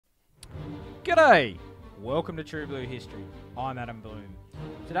G'day! Welcome to True Blue History. I'm Adam Bloom.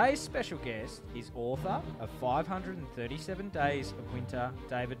 Today's special guest is author of 537 Days of Winter,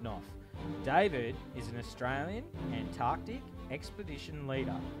 David Knoff. David is an Australian Antarctic expedition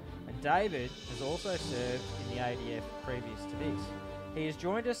leader, and David has also served in the ADF previous to this. He has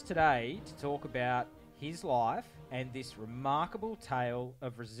joined us today to talk about his life and this remarkable tale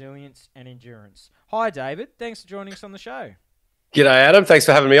of resilience and endurance. Hi David, thanks for joining us on the show. G'day, Adam. Thanks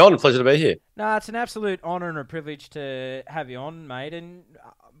for having me on. Pleasure to be here. No, it's an absolute honour and a privilege to have you on, mate. And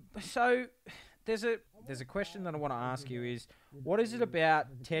so there's a question that I want to ask you is, what is it about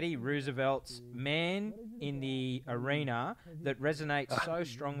Teddy Roosevelt's Man in the Arena that resonates so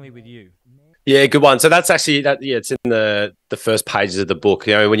strongly with you? Yeah, good one. So that's actually it's in the first pages of the book.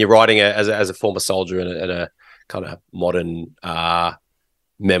 You know, when you're writing it as a former soldier in a kind of modern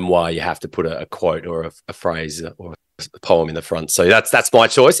memoir, you have to put a quote or a phrase or a poem in the front. So that's my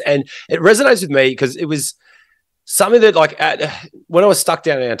choice, and it resonates with me because it was something that, like, when I was stuck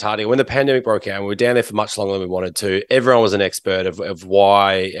down in Antarctica, when the pandemic broke out, and we were down there for much longer than we wanted to. Everyone was an expert of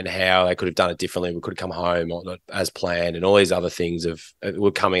why and how they could have done it differently. We could have come home or not as planned, and all these other things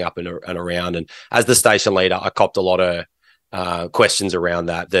were coming up and around. And as the station leader, I copped a lot of questions around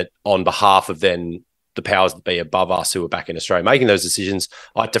that on behalf of then the powers that be above us who were back in Australia making those decisions.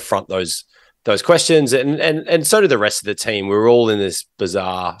 I had to front those questions, and so did the rest of the team. We were all in this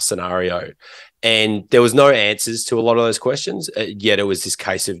bizarre scenario, and there was no answers to a lot of those questions. Yet it was this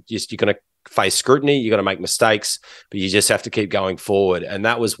case of just, you're going to face scrutiny, you're going to make mistakes, but you just have to keep going forward. And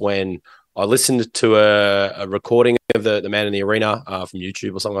that was when I listened to a recording of the Man in the Arena from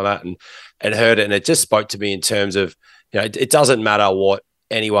YouTube or something like that, and heard it, and it just spoke to me in terms of, you know, it doesn't matter what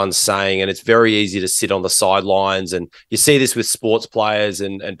anyone's saying, and it's very easy to sit on the sidelines, and you see this with sports players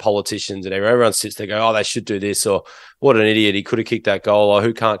and politicians, and everyone sits there go, oh, they should do this, or what an idiot, he could have kicked that goal, or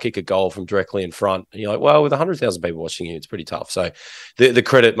who can't kick a goal from directly in front. And you're like, well, with 100,000 people watching you, it's pretty tough. So the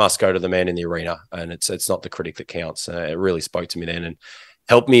credit must go to the man in the arena, and it's not the critic that counts. It really spoke to me then and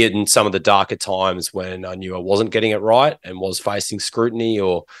helped me in some of the darker times when I knew I wasn't getting it right and was facing scrutiny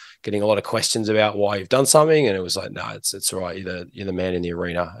or getting a lot of questions about why you've done something. And it was like, no, it's all right. You're the man in the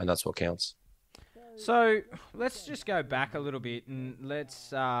arena, and that's what counts. So let's just go back a little bit, and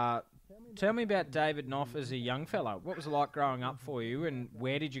let's tell me about David Knoff as a young fellow. What was it like growing up for you, and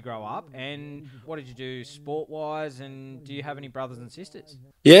where did you grow up, and what did you do sport-wise, and do you have any brothers and sisters?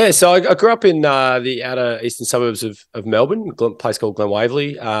 Yeah, so I grew up in the outer eastern suburbs of Melbourne, a place called Glen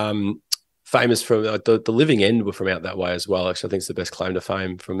Waverley. Famous from the living end were from out that way as well. Actually, I think it's the best claim to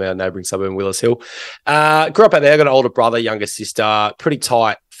fame from our neighbouring suburb in Willis Hill. Grew up out there. I got an older brother, younger sister, pretty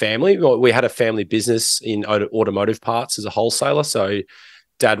tight family. We had a family business in automotive parts as a wholesaler. So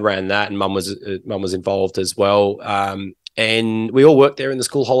dad ran that, and mum was involved as well. And we all worked there in the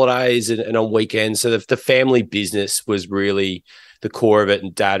school holidays and on weekends. So the family business was really the core of it,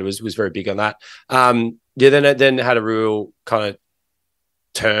 and dad was very big on that. Then had a real kind of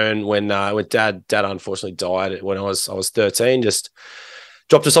turn when dad unfortunately died when I was 13. Just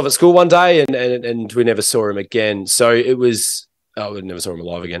dropped us off at school one day, and we never saw him again. So it was, we never saw him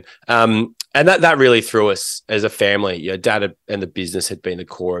alive again. And that really threw us as a family. You know, dad and the business had been the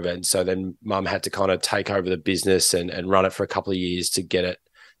core of it, and so then mum had to kind of take over the business and run it for a couple of years to get it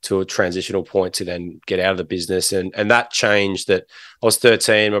to a transitional point to then get out of the business. And that changed. That I was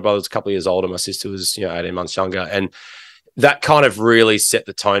 13, my brother was a couple of years older, my sister was 18 months younger, and that kind of really set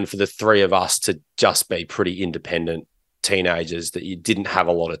the tone for the three of us to just be pretty independent teenagers, that you didn't have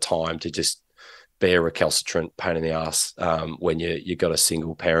a lot of time to just be a recalcitrant pain in the ass when you got a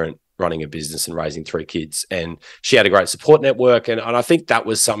single parent running a business and raising three kids. And she had a great support network. And I think that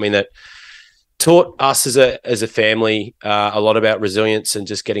was something that taught us as a family a lot about resilience and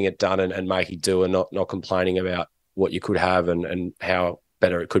just getting it done and making do, and not complaining about what you could have and how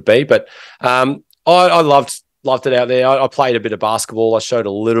better it could be. But I loved it out there. I played a bit of basketball. I showed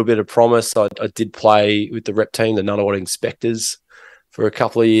a little bit of promise. I did play with the rep team, the Nunawading Inspectors, for a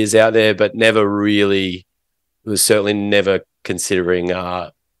couple of years out there, but was certainly never considering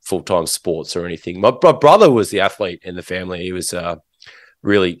full-time sports or anything. My brother was the athlete in the family. He was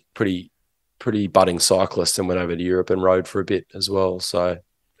really pretty budding cyclist, and went over to Europe and rode for a bit as well. So,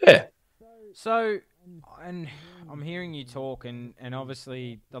 yeah. So, and I'm hearing you talk, and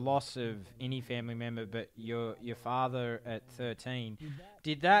obviously the loss of any family member, but your father at 13,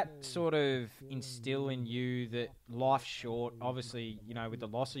 did that sort of instill in you that life's short? Obviously, you know, with the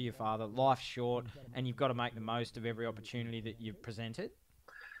loss of your father, life's short, and you've got to make the most of every opportunity that you've presented?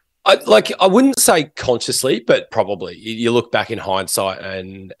 I wouldn't say consciously, but probably. You look back in hindsight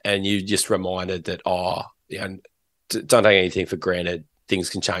and you just reminded that, don't take anything for granted. things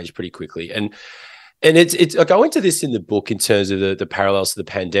can change pretty quickly. And it's I go into this in the book in terms of the parallels to the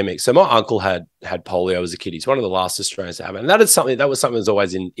pandemic. So my uncle had polio as a kid. He's one of the last Australians to have it. And that was something that was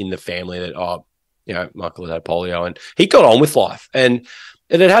always in the family that, my uncle had polio, and he got on with life. And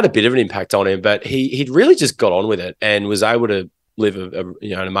it had a bit of an impact on him, but he'd really just got on with it and was able to live an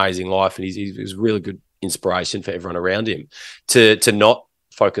amazing life. And he was a really good inspiration for everyone around him to not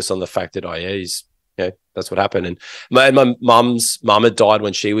focus on the fact that, he's, that's what happened. And my mum's mum had died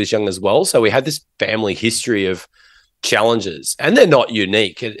when she was young as well. So we had this family history of challenges, and they're not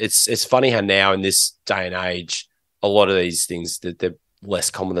unique. It's funny how now in this day and age, a lot of these things, that they're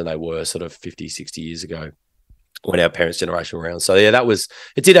less common than they were sort of 50, 60 years ago when our parents' generation were around. So yeah,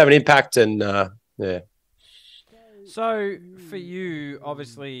 it did have an impact. And yeah. So for you,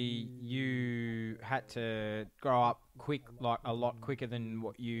 obviously you had to grow up quick, like a lot quicker than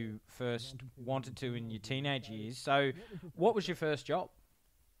what you first wanted to in your teenage years. So what was your first job?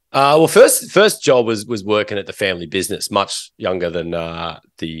 Well, first job was working at the family business, much younger than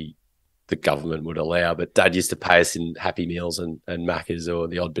the government would allow. But Dad used to pay us in Happy Meals and Macca's, or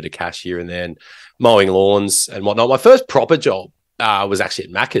the odd bit of cash here and then, mowing lawns and whatnot. My first proper job was actually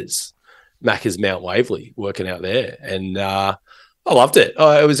at Macca's Mount Waverley, working out there. And I loved it.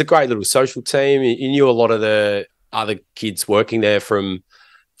 It was a great little social team. You knew a lot of the other kids working there from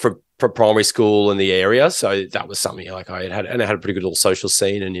primary school in the area. So that was something like I had a pretty good little social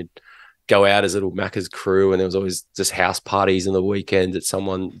scene, and you'd go out as a little Macca's crew, and there was always just house parties on the weekend at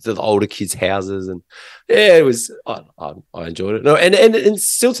the older kids' houses. And yeah, it was, I enjoyed it. No, and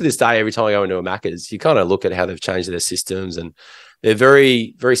still to this day, every time I go into a Macca's, you kind of look at how they've changed their systems, and they're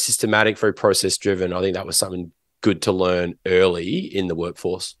very, very systematic, very process driven. I think that was something good to learn early in the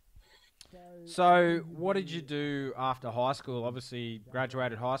workforce. So what did you do after high school? Obviously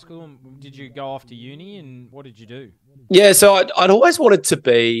graduated high school. Did you go off to uni, and what did you do? Yeah, so I'd always wanted to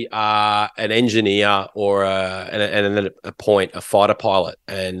be an engineer or and then at a point a fighter pilot,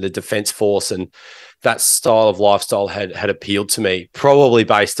 and the Defence Force and that style of lifestyle had appealed to me, probably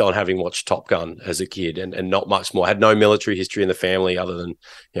based on having watched Top Gun as a kid and not much more. I had no military history in the family other than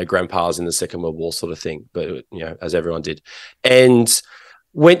grandpa's in the Second World War sort of thing, but as everyone did. And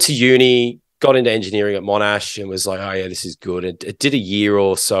went to uni, got into engineering at Monash, and was like, oh yeah, this is good. It did a year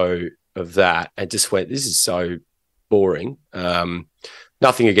or so of that and just went, this is so boring.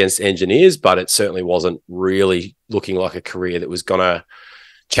 Nothing against engineers, but it certainly wasn't really looking like a career that was going to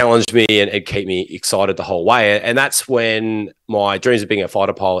challenge me and keep me excited the whole way. And that's when my dreams of being a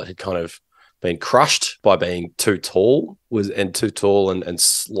fighter pilot had kind of been crushed by being too tall and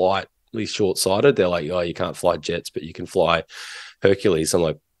slightly short-sighted. They're like, oh, you can't fly jets, but you can fly Hercules. I'm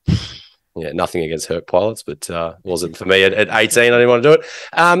like, yeah, nothing against Herc pilots, but it wasn't for me at 18. I didn't want to do it.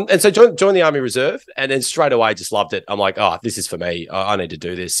 And so joined the Army Reserve, and then straight away just loved it. I'm like, oh, this is for me. I need to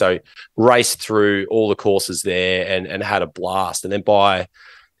do this. So raced through all the courses there and had a blast. And then by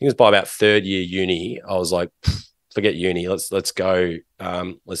about third year uni, I was like, forget uni. Let's go.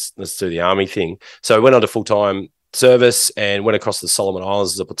 Let's do the Army thing. So I went on to full-time service and went across the Solomon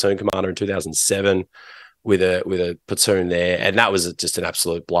Islands as a platoon commander in 2007. With a platoon there, and that was just an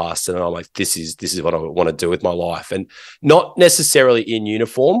absolute blast. And I'm like, this is what I want to do with my life, and not necessarily in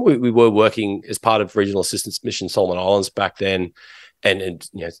uniform. We were working as part of Regional Assistance Mission Solomon Islands back then, and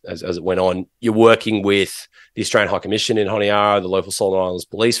as it went on, you're working with the Australian High Commission in Honiara, the local Solomon Islands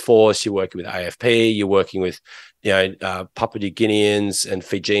Police Force. You're working with AFP. You're working with Papua New Guineans and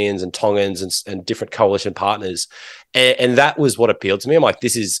Fijians and Tongans and different coalition partners. And that was what appealed to me. I'm like,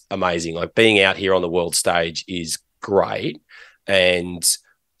 this is amazing. Like, being out here on the world stage is great. And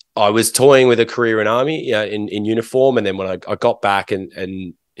I was toying with a career in Army, in uniform. And then when I got back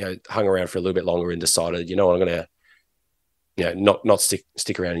and hung around for a little bit longer and decided, I'm going to, not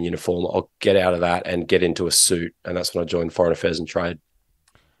stick around in uniform. I'll get out of that and get into a suit. And that's when I joined Foreign Affairs and Trade.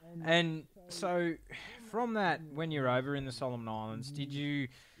 And so from that, when you're over in the Solomon Islands,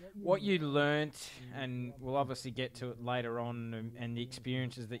 what you learnt, and we'll obviously get to it later on, and the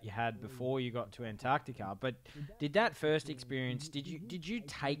experiences that you had before you got to Antarctica, but did that first experience, did you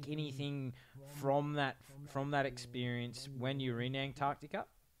take anything from that experience when you were in Antarctica?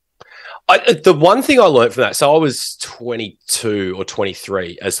 The one thing I learned from that, so I was 22 or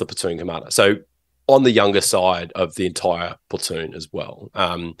 23 as the platoon commander, so on the younger side of the entire platoon as well.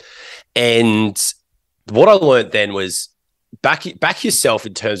 And what I learned then was back yourself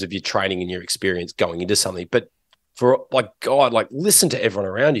in terms of your training and your experience going into something. But for listen to everyone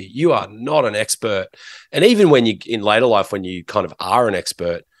around you. You are not an expert. And even when you in later life, when you kind of are an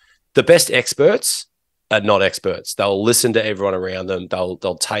expert, the best experts are not experts. They'll listen to everyone around them. They'll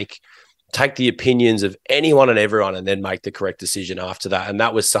take take the opinions of anyone and everyone and then make the correct decision after that. And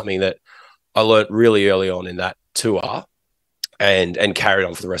that was something that I learned really early on in that tour and carried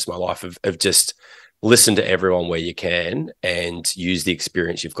on for the rest of my life of just listen to everyone where you can and use the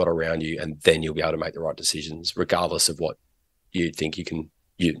experience you've got around you, and then you'll be able to make the right decisions regardless of what you think you can,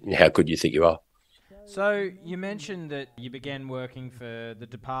 how good you think you are. So you mentioned that you began working for the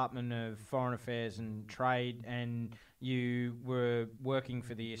Department of Foreign Affairs and Trade, and you were working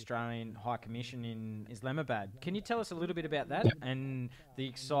for the Australian High Commission in Islamabad. Can you tell us a little bit about that and the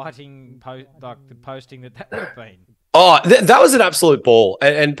exciting the posting that would have been? Oh, that was an absolute ball.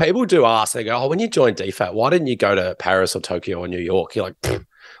 And people do ask, they go, oh, when you joined DFAT, why didn't you go to Paris or Tokyo or New York? You're like,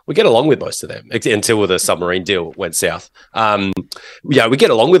 we get along with most of them until the submarine deal went south. Yeah, we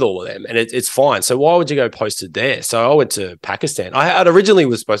get along with all of them and it's fine. So why would you go posted there? So I went to Pakistan. I originally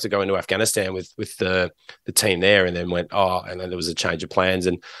was supposed to go into Afghanistan with the team there, and then and then there was a change of plans,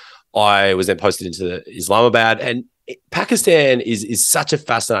 and I was then posted into Islamabad. And Pakistan is such a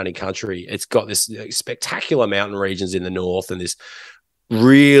fascinating country. It's got this spectacular mountain regions in the north and this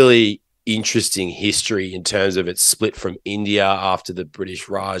really interesting history in terms of its split from India after the British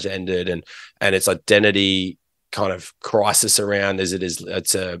Raj ended, and its identity kind of crisis around is it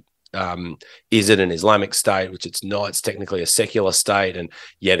an Islamic state, which it's not. It's technically a secular state, and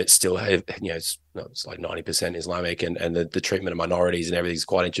yet it's still, it's like 90% Islamic, and the treatment of minorities and everything's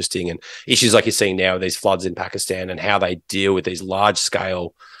quite interesting. And issues like you're seeing now, these floods in Pakistan and how they deal with these large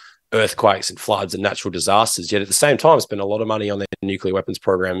scale earthquakes and floods and natural disasters, yet at the same time spend a lot of money on their nuclear weapons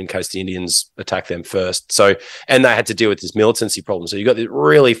program in case the Indians attack them first. So, and they had to deal with this militancy problem. So you got this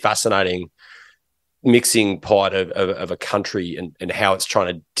really fascinating mixing pot of a country and how it's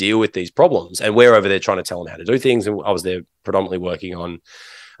trying to deal with these problems. And we're over there trying to tell them how to do things. And I was there predominantly working on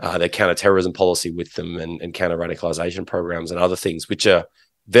their counterterrorism policy with them and counter-radicalization programs and other things, which are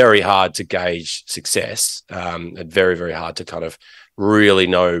very hard to gauge success and very, very hard to kind of really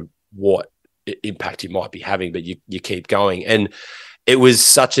know what impact you might be having, but you keep going. And it was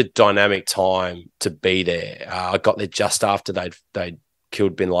such a dynamic time to be there. I got there just after they'd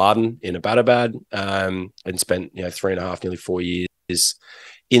killed bin Laden in Abbottabad, and spent 3.5, nearly 4 years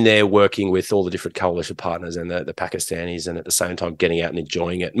in there working with all the different coalition partners and the Pakistanis, and at the same time getting out and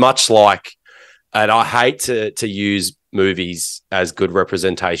enjoying it. Much like, and I hate to use movies as good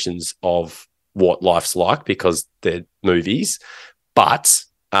representations of what life's like because they're movies, but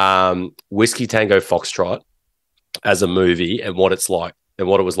Whiskey Tango Foxtrot as a movie and what it's like and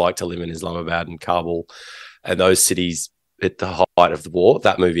what it was like to live in Islamabad and Kabul and those cities at the height of the war,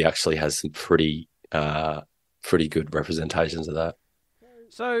 that movie actually has some pretty good representations of that.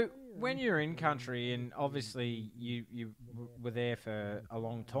 So when you're in country, and obviously you were there for a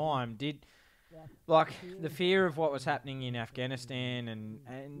long time, did like the fear of what was happening in Afghanistan and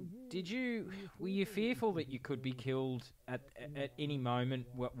were you fearful that you could be killed at any moment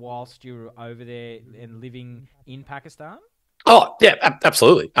whilst you were over there and living in Pakistan? Oh, yeah,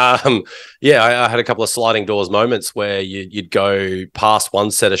 absolutely. Yeah, I had a couple of sliding doors moments where you'd go past one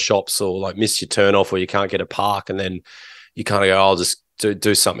set of shops or like miss your turn off or you can't get a park, and then you kind of go, I'll just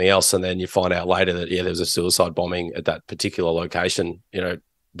do something else, and then you find out later that, there was a suicide bombing at that particular location,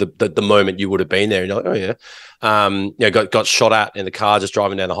 the moment you would have been there, and you're like, oh yeah. Got shot at in the car just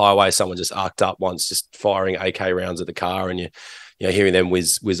driving down the highway. Someone just arced up once, just firing AK rounds at the car, and you're hearing them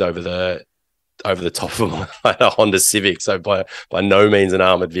whiz over the top of a Honda Civic, so by no means an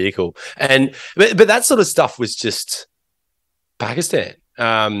armored vehicle. But that sort of stuff was just Pakistan.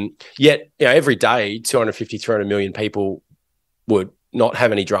 Yet every day 250, 300 million people would not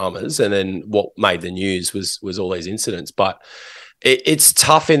have any dramas, and then what made the news was all these incidents. But it's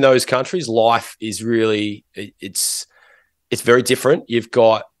tough in those countries. Life is really it's very different. You've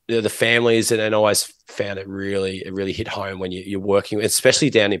got the families, and I always found it really hit home when you're working, especially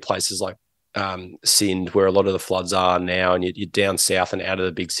down in places like Sindh, where a lot of the floods are now, and you're down south and out of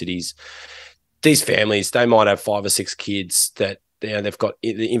the big cities. These families, they might have 5 or 6 kids that they've got,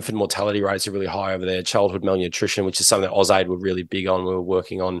 the infant mortality rates are really high over there, childhood malnutrition, which is something that AusAid were really big on. We were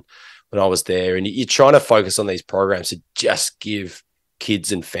working on when I was there, and you're trying to focus on these programs to just give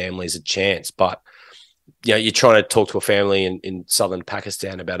kids and families a chance. But you're trying to talk to a family in southern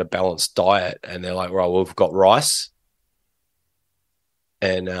Pakistan about a balanced diet, and they're like, well, we've got rice,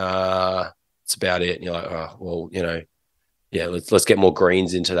 and it's about it. And you're like, oh, well, let's get more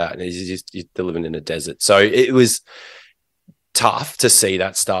greens into that. And they're living in a desert. So it was tough to see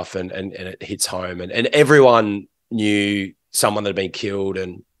that stuff, and it hits home. And everyone knew someone that had been killed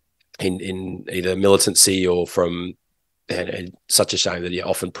and in either militancy or from, and such a shame that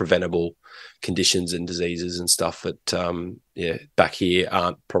often preventable conditions and diseases and stuff that, back here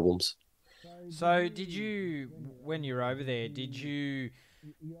aren't problems. So did you, when you were over there, you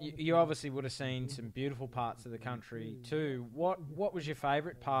obviously would have seen some beautiful parts of the country too. What was your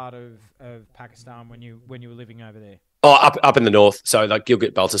favourite part of Pakistan when you were living over there? Oh, up in the north, so like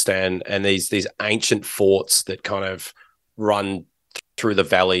Gilgit-Baltistan and these ancient forts that kind of run through the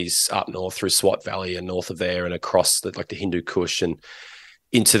valleys up north, through Swat Valley and north of there, and across like the Hindu Kush and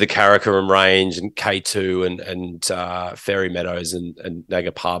into the Karakoram Range and K2 and Fairy Meadows and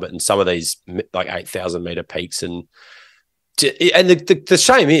Nanga Parbat and some of these like 8,000-meter peaks. And the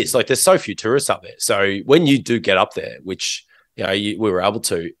shame is, like, there's so few tourists up there. So when you do get up there, which we were able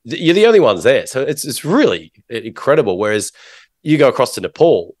to, you're the only ones there. So it's really incredible. Whereas you go across to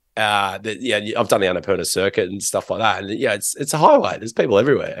Nepal, I've done the Annapurna circuit and stuff like that, and it's a highway. There's people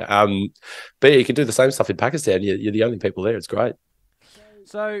everywhere. But you can do the same stuff in Pakistan. You're the only people there. It's great.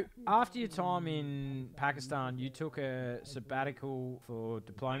 So after your time in Pakistan, you took a sabbatical for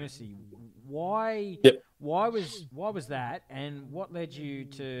diplomacy. Why? Yep. Why was that? And what led you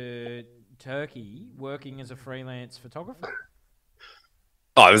to Turkey working as a freelance photographer?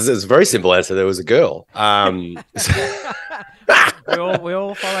 Oh, it was a very simple answer. There was a girl. we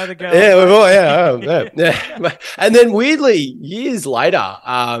all follow the girl. Yeah. And then weirdly, years later,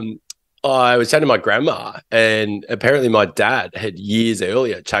 I was chatting to my grandma, and apparently my dad had years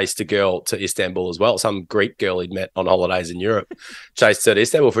earlier chased a girl to Istanbul as well. Some Greek girl he'd met on holidays in Europe, chased her to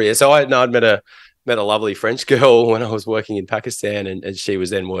Istanbul for a year. So I'd met a lovely French girl when I was working in Pakistan, and she was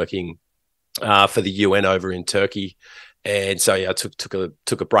then working for the UN over in Turkey. And so I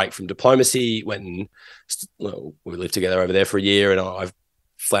took a break from diplomacy, went and we lived together over there for a year, and I've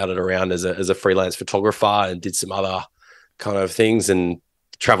flouted around as a freelance photographer and did some other kind of things and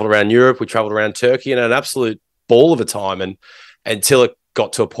traveled around Europe. We traveled around Turkey, and an absolute ball of a time. And until it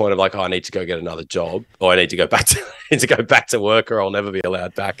got to a point of like, I need to go get another job, or I need to go back to work, or I'll never be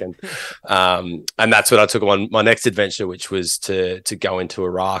allowed back. And that's when I took on my next adventure, which was to go into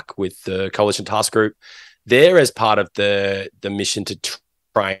Iraq with the Coalition Task Group there as part of the mission to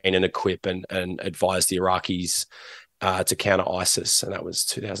train and equip and advise the Iraqis to counter ISIS. And that was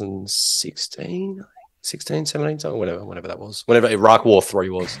 2016. 16, 17, so whatever that was. Whenever Iraq War 3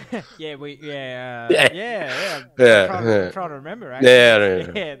 was. Trying to remember, actually.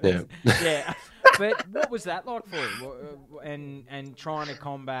 Yeah. But what was that like for you? And trying to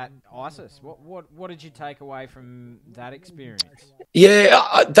combat ISIS? What did you take away from that experience?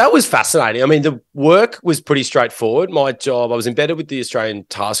 Yeah, that was fascinating. I mean, the work was pretty straightforward. My job, I was embedded with the Australian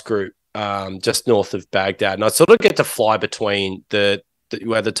Task Group just north of Baghdad, and I sort of get to fly between the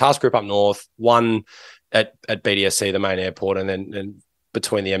task group up north, one at BDSC, the main airport, and then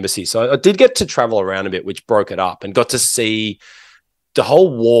between the embassy. So I did get to travel around a bit, which broke it up, and got to see the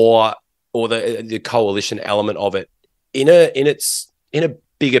whole war or the coalition element of it in a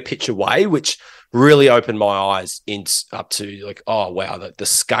bigger picture way, which really opened my eyes up to like, oh wow, the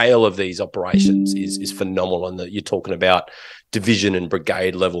scale of these operations is phenomenal, and that you're talking about division and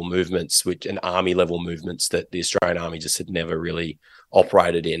brigade level movements, and army level movements that the Australian Army just had never really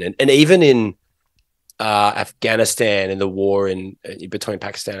operated in, and even in Afghanistan, in the war between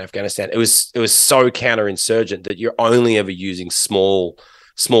Pakistan and Afghanistan, it was so counterinsurgent that you're only ever using small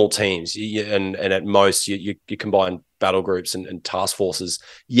teams, and at most you combine battle groups and task forces.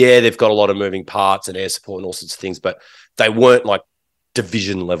 Yeah, they've got a lot of moving parts and air support and all sorts of things, but they weren't like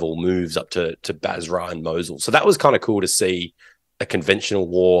division level moves up to Basra and Mosul. So that was kind of cool to see a conventional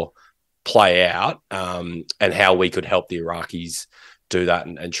war play out, and how we could help the Iraqis do that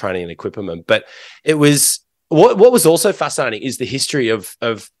and training and equipment. But it was what was also fascinating is the history of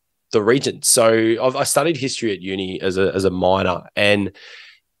the region. So I studied history at uni as a minor, and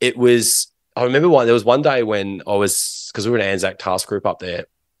it was, I remember there was one day when I was, because we were an Anzac task group up there,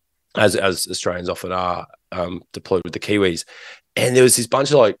 as Australians often are, deployed with the Kiwis, and there was this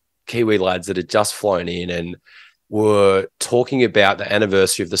bunch of like Kiwi lads that had just flown in and were talking about the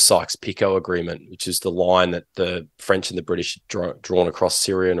anniversary of the Sykes-Picot Agreement, which is the line that the French and the British had drawn across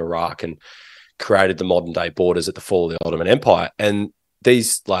Syria and Iraq and created the modern day borders at the fall of the Ottoman Empire. And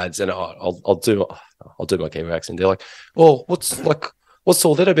these lads, and I'll do my Kiwi accent, they're like, "Oh, what's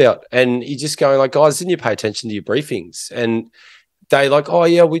all that about?" And you're just going like, "Guys, didn't you pay attention to your briefings?" And they like, "Oh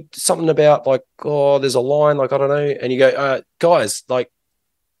yeah, we something about like, oh, there's a line, like I don't know." And you go, "Guys, like,"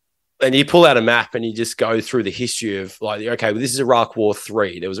 and you pull out a map and you just go through the history of like, okay, well, this is Iraq War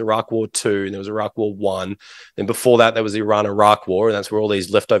 3. There was Iraq War 2, and there was Iraq War 1. Then before that, there was the Iran-Iraq War, and that's where all these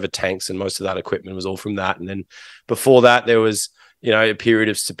leftover tanks and most of that equipment was all from that. And then before that, there was, a period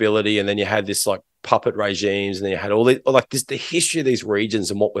of stability, and then you had this like puppet regimes, and then you had all the history of these regions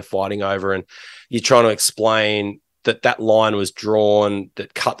and what we're fighting over, and you're trying to explain that line was drawn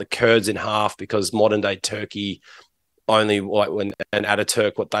that cut the Kurds in half, because modern day Turkey only, like, when an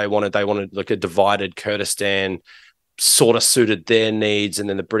Ataturk, what they wanted like a divided Kurdistan, sort of suited their needs, and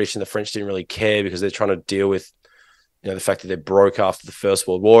then the British and the French didn't really care because they're trying to deal with, you know, the fact that they're broke after the First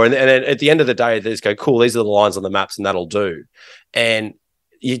World War. And at the end of the day, they just go, cool, these are the lines on the maps and that'll do. And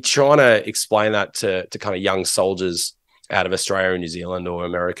you're trying to explain that to kind of young soldiers out of Australia or New Zealand or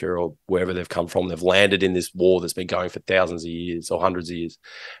America or wherever they've come from. They've landed in this war that's been going for thousands of years or hundreds of years.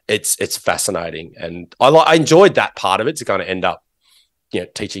 It's fascinating. And I enjoyed that part of it, to kind of end up, you know,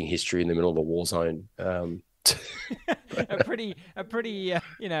 teaching history in the middle of a war zone. a pretty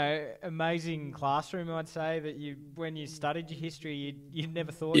you know, amazing classroom, I'd say, that when you studied your history, you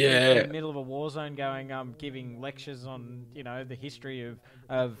never thought you'd be in the middle of a war zone going giving lectures on, you know, the history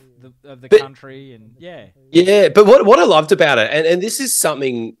of the country. And but what I loved about it, and this is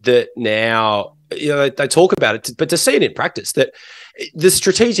something that now, you know, they talk about it, but to see it in practice, that the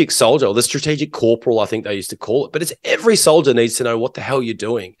strategic soldier, or the strategic corporal, I think they used to call it, but it's every soldier needs to know what the hell you're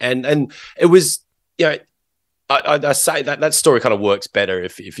doing. And it was, you know, I say that story kind of works better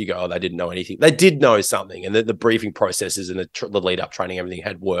if you go, oh, they didn't know anything. They did know something, and the briefing processes and the lead up training, everything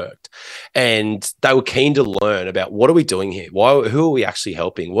had worked, and they were keen to learn about, what are we doing here? Who are we actually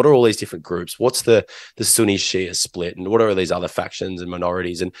helping? What are all these different groups? What's the Sunni Shia split, and what are these other factions and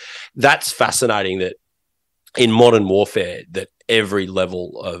minorities? And that's fascinating, that in modern warfare, that every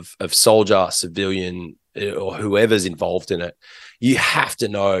level of soldier, civilian, or whoever's involved in it, you have to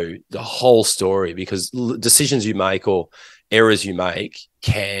know the whole story, because decisions you make or errors you make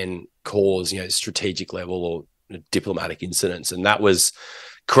can cause, you know, strategic level or diplomatic incidents. And that was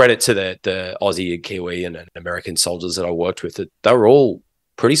credit to the Aussie and Kiwi and American soldiers that I worked with. That they were all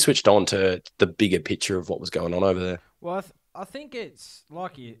pretty switched on to the bigger picture of what was going on over there. Well, I think it's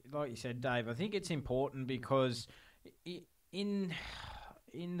like you said, Dave. I think it's important because in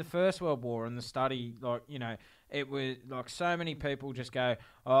the First World War and the study, like, you know, it was like so many people just go,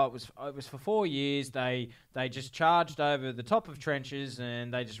 oh, it was for 4 years. They just charged over the top of trenches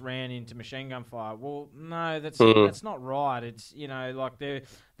and they just ran into machine gun fire. Well, no, that's not right. It's, you know, like the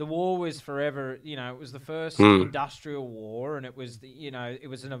war was forever. You know, it was the first industrial war, and it was it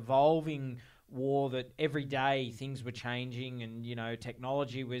was an evolving war that every day things were changing, and, you know,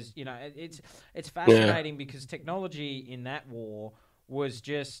 technology was, you know, it's fascinating because technology in that war was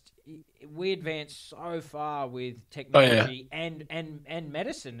just, we advanced so far with technology and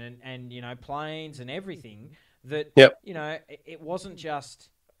medicine and you know, planes and everything, that you know, it wasn't just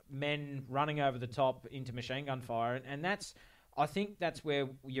men running over the top into machine gun fire, and that's, I think that's where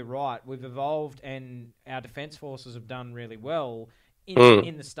you're right. We've evolved, and our defence forces have done really well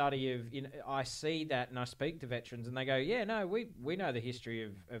in the study of, you know, I see that, and I speak to veterans and they go, yeah, no, we know the history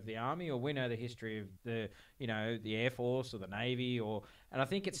of the Army, or we know the history of the, you know, the Air Force or the Navy, and I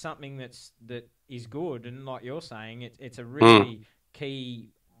think it's something that is good. And like you're saying, it's a really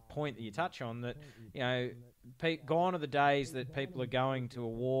key point that you touch on, that, you know, gone are the days that people are going to a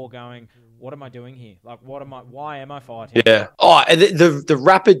war going, what am I doing here? Like, why am I fighting? Yeah. Oh, and the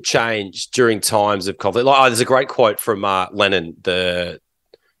rapid change during times of conflict. Like, there's a great quote from Lenin, the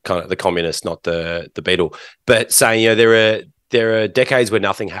kind of the communist, not the Beatle, but saying, you know, there are decades where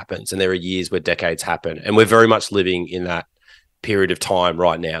nothing happens, and there are years where decades happen, and we're very much living in that period of time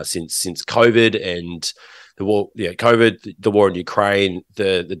right now, since COVID and the war, COVID, the war in Ukraine,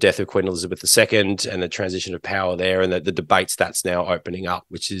 the death of Queen Elizabeth II, and the transition of power there, and the debates that's now opening up,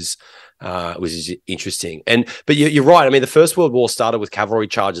 which is interesting. But you're right. I mean, the First World War started with cavalry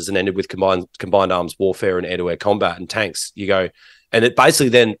charges and ended with combined arms warfare and air-to-air combat and tanks. You go, and it basically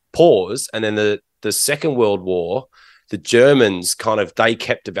then paused, and then the Second World War, the Germans they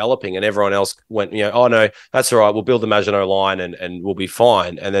kept developing, and everyone else went, you know, oh no, that's all right, we'll build the Maginot Line and we'll be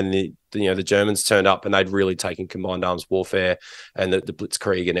fine. And then the Germans turned up, and they'd really taken combined arms warfare and the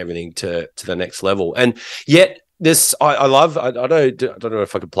Blitzkrieg and everything to the next level. And yet this, I love. I don't know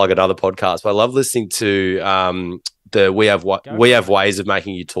if I could plug another podcast, but I love listening to the We Have Ways of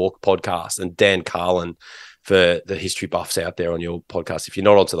Making You Talk podcast, and Dan Carlin, for the history buffs out there on your podcast. If you're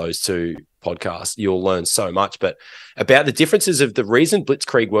not onto those two podcasts, you'll learn so much. But about the differences of the reason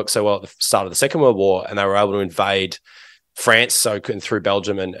Blitzkrieg worked so well at the start of the Second World War, and they were able to invade France and through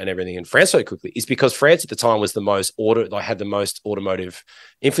Belgium and everything in France so quickly, is because France at the time was had the most automotive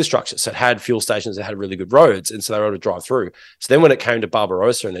infrastructure. So it had fuel stations, it had really good roads, and so they were able to drive through. So then when it came to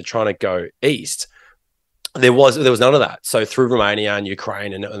Barbarossa and they're trying to go east, there was none of that. So through Romania and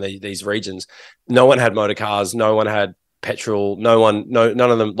Ukraine and these regions, no one had motor cars, no one had petrol, none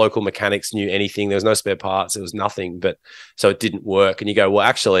of the local mechanics knew anything. There was no spare parts, there was nothing. But so it didn't work. And you go, well,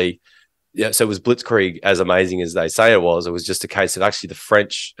 actually, yeah, so was Blitzkrieg as amazing as they say it was? It was just a case that actually the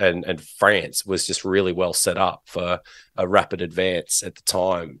French and France was just really well set up for a rapid advance at the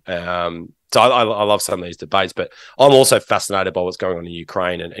time. So I love some of these debates, but I'm also fascinated by what's going on in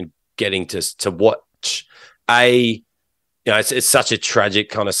Ukraine and getting to watch it's such a tragic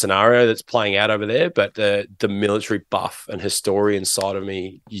kind of scenario that's playing out over there. But the military buff and historian side of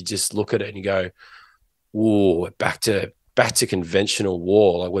me, you just look at it and you go, "Ooh, back to conventional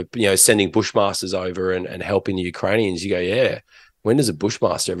war." Like we're sending bushmasters over and helping the Ukrainians. You go, yeah. When has a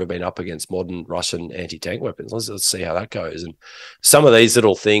bushmaster ever been up against modern Russian anti-tank weapons? Let's see how that goes. And some of these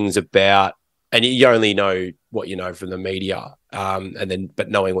little things about, and you only know what you know from the media, but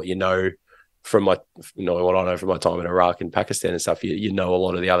knowing what you know from what I know from my time in Iraq and Pakistan and stuff, you know a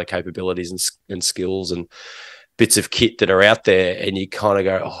lot of the other capabilities and skills and bits of kit that are out there, and you kind of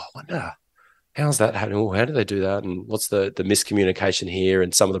go, oh, I wonder how's that happening? Oh, how do they do that? And what's the miscommunication here?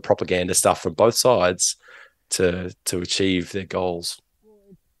 And some of the propaganda stuff from both sides to achieve their goals.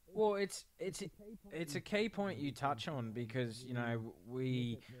 Well, it's a key point you touch on, because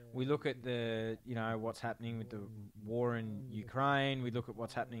we look at the what's happening with the war in Ukraine. We look at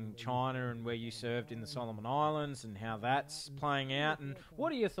what's happening in China and where you served in the Solomon Islands and how that's playing out. And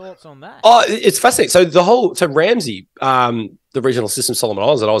what are your thoughts on that? Oh, it's fascinating. So Ramsey, the regional system Solomon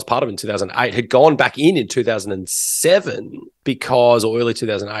Islands that I was part of in 2008, had gone back in 2007 or early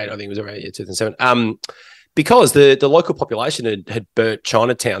 2008. I think it was around 2007. Because the local population had burnt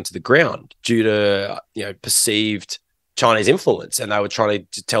Chinatown to the ground due to perceived Chinese influence, and they were trying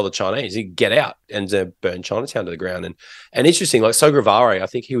to tell the Chinese to get out and burn Chinatown to the ground. And interesting, like Sogavare, I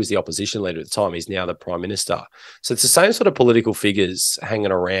think he was the opposition leader at the time. He's now the prime minister. So it's the same sort of political figures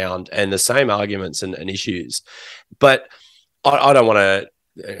hanging around and the same arguments and issues. But I don't want to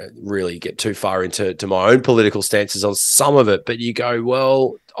really get too far into my own political stances on some of it. But you go,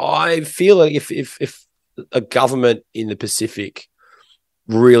 well, I feel like if a government in the Pacific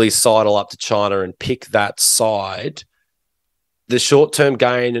really sidle up to China and pick that side, the short-term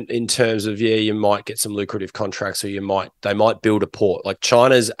gain in terms of, you might get some lucrative contracts, or they might build a port. Like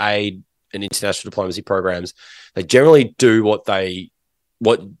China's aid and international diplomacy programs, they generally do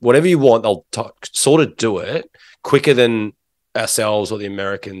whatever you want, they'll sort of do it quicker than ourselves or the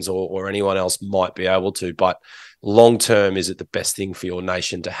Americans or anyone else might be able to. But long term, is it the best thing for your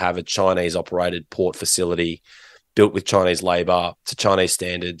nation to have a Chinese operated port facility built with Chinese labor to Chinese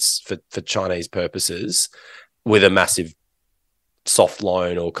standards for Chinese purposes, with a massive soft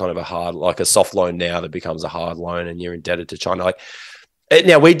loan, or kind of a soft loan now that becomes a hard loan and you're indebted to China?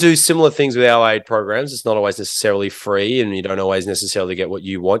 Now, we do similar things with our aid programs. It's not always necessarily free, and you don't always necessarily get what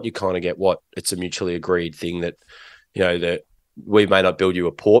you want. You kind of get it's a mutually agreed thing that, that we may not build you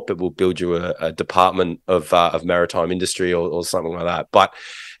a port, but we'll build you a department of maritime industry or something like that. But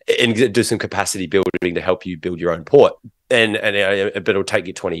and do some capacity building to help you build your own port. But it'll take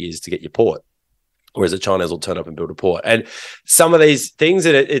you 20 years to get your port, whereas the Chinese will turn up and build a port. And some of these things,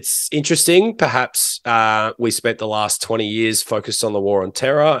 it's interesting. Perhaps we spent the last 20 years focused on the war on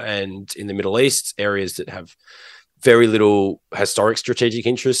terror and in the Middle East, areas that have very little historic strategic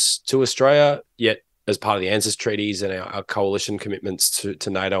interests to Australia, yet as part of the ANZUS treaties and our coalition commitments to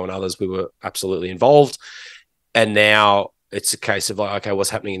NATO and others, we were absolutely involved. And now it's a case of like, okay, what's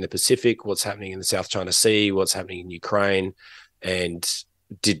happening in the Pacific? What's happening in the South China Sea? What's happening in Ukraine? And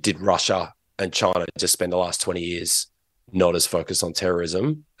did Russia and China just spend the last 20 years not as focused on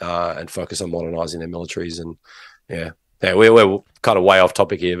terrorism and focus on modernizing their militaries? And we're kind of way off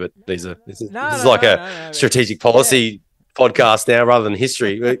topic here, but this is like a strategic policy podcast now rather than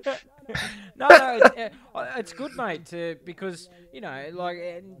history. It's good, mate, because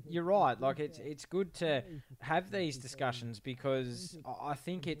and you're right. Like it's good to have these discussions, because I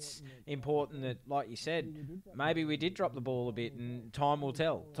think it's important that, like you said, maybe we did drop the ball a bit, and time will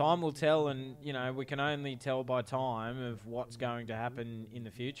tell. Time will tell, and we can only tell by time of what's going to happen in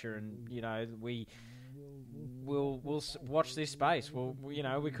the future, and we'll watch this space.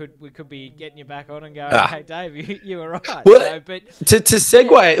 We could be getting you back on and go, hey Dave, you were right. Well, but to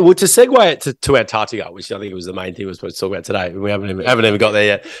segue it to Antarctica, which I think was the main thing we were supposed to talk about today. We haven't even got there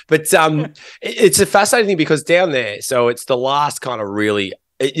yet. But it's a fascinating thing, because down there, so it's the last kind of really.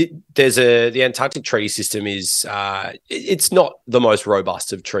 The Antarctic treaty system is it's not the most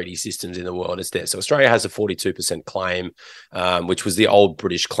robust of treaty systems in the world. It's there. So Australia has a 42% claim, which was the old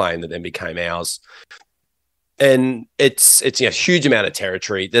British claim that then became ours. And it's a huge amount of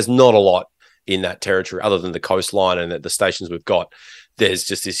territory. There's not a lot in that territory other than the coastline and the stations we've got. There's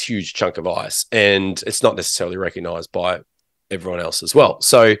just this huge chunk of ice, and it's not necessarily recognised by everyone else as well.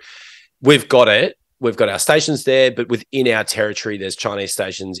 So we've got it. we've got our stations there, but within our territory, there's Chinese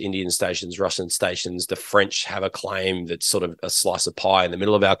stations, Indian stations, Russian stations. The French have a claim that's sort of a slice of pie in the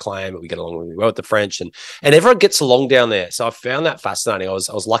middle of our claim, but we get along really well with the French, and everyone gets along down there. So I found that fascinating. I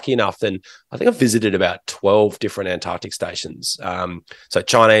was lucky enough, and I think I visited about 12 different Antarctic stations. So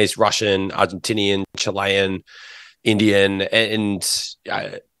Chinese, Russian, Argentinian, Chilean, Indian, and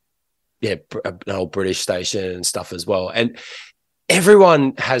an old British station and stuff as well. And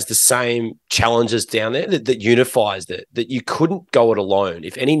everyone has the same challenges down there that unifies that you couldn't go it alone.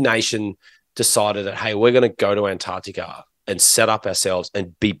 If any nation decided that, hey, we're going to go to Antarctica and set up ourselves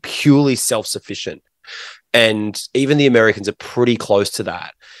and be purely self-sufficient, and even the Americans are pretty close to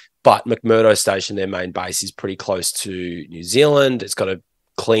that. But McMurdo Station, their main base, is pretty close to New Zealand. It's got a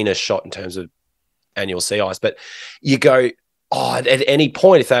cleaner shot in terms of annual sea ice. But you go, at any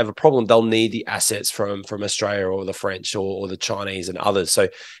point, if they have a problem, they'll need the assets from Australia or the French or the Chinese and others. So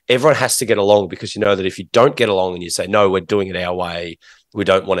everyone has to get along, because you know that if you don't get along and you say, no, we're doing it our way, we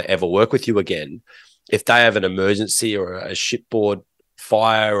don't want to ever work with you again. If they have an emergency or a shipboard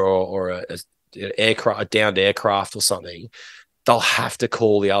fire or a downed aircraft or something, they'll have to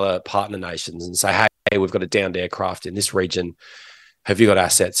call the other partner nations and say, hey, we've got a downed aircraft in this region. Have you got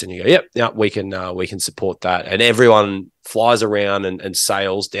assets? And you go, yep, we can support that. And everyone flies around and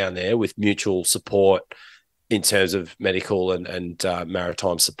sails down there with mutual support in terms of medical and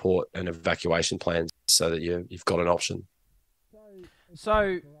maritime support and evacuation plans, so that you've got an option.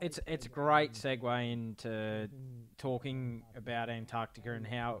 So it's a great segue into talking about Antarctica and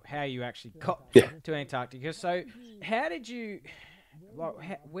how you actually got to Antarctica. So how did you,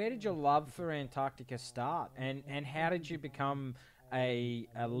 where did your love for Antarctica start, and how did you become a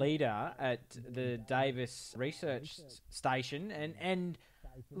leader at the Davis Research Station, and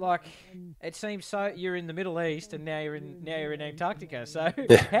like, it seems so you're in the Middle East and now you're in Antarctica. So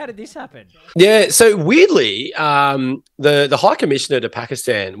how did this happen? Yeah, so weirdly, the High Commissioner to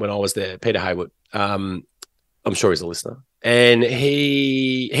Pakistan when I was there, Peter Haywood, I'm sure he's a listener, and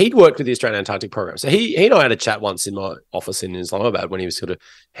he'd worked with the Australian Antarctic Program. So he and I had a chat once in my office in Islamabad when he was sort of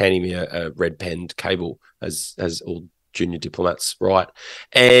handing me a red penned cable as all junior diplomats, right?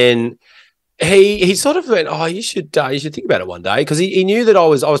 And he sort of went, oh, you should think about it one day, because he knew that I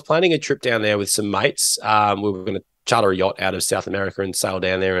was planning a trip down there with some mates. We were going to charter a yacht out of South America and sail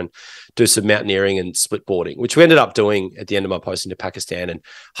down there and do some mountaineering and split boarding, which we ended up doing at the end of my posting to Pakistan. And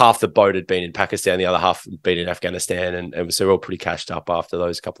half the boat had been in Pakistan, the other half had been in Afghanistan, and so we're all pretty cashed up after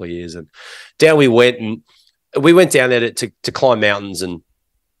those couple of years. And down we went, and we went down there to climb mountains and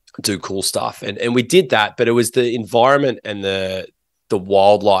do cool stuff, and we did that. But it was the environment and the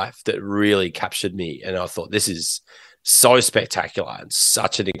wildlife that really captured me, and I thought, this is so spectacular and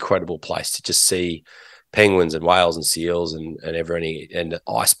such an incredible place to just see penguins and whales and seals and everything, and the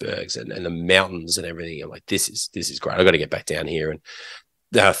icebergs and the mountains and everything. I'm like, this is great. I've got to get back down here. And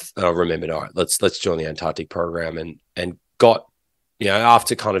I remembered, all right, let's join the Antarctic program, and got,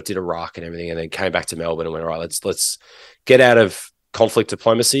 after kind of did Iraq and everything, and then came back to Melbourne and went, all right, let's get out of conflict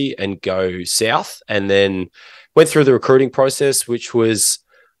diplomacy and go south. And then went through the recruiting process, which was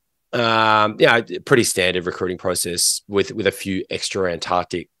pretty standard recruiting process with a few extra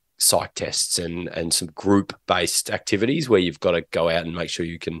Antarctic psych tests and some group-based activities where you've got to go out and make sure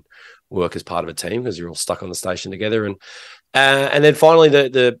you can work as part of a team, because you're all stuck on the station together. And then finally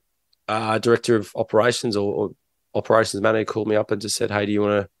the director of operations or operations manager called me up and just said, hey, do you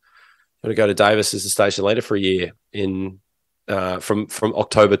want to go to Davis as the station leader for a year from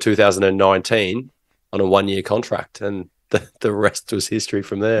October 2019 on a 1-year contract, and the rest was history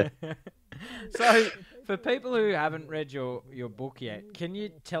from there. So for people who haven't read your book yet, can you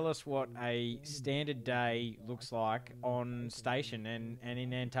tell us what a standard day looks like on station and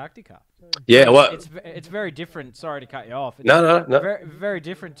in Antarctica? Yeah, well, it's very different. Sorry to cut you off. No. Very, very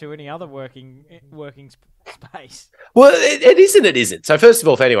different to any other working space. Well, it isn't. It isn't. So first of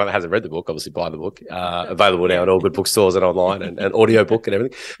all, for anyone that hasn't read the book, obviously buy the book. Available now at all good bookstores and online, and audio book and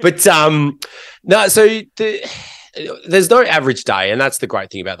everything. But no. So there's no average day, and that's the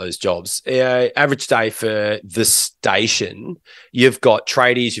great thing about those jobs. Average day for the station, you've got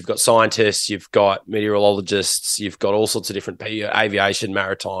tradies, you've got scientists, you've got meteorologists, you've got all sorts of different aviation,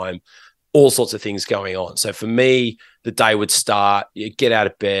 maritime, all sorts of things going on. So for me, the day would start, you get out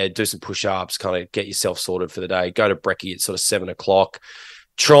of bed, do some push-ups, kind of get yourself sorted for the day, go to brekkie at sort of 7 o'clock,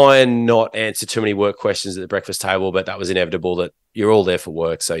 try and not answer too many work questions at the breakfast table, but that was inevitable that you're all there for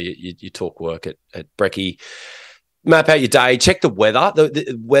work. So you talk work at brekkie. Map out your day, check the weather.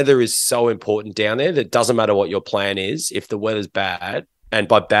 The weather is so important down there that it doesn't matter what your plan is. If the weather's bad, and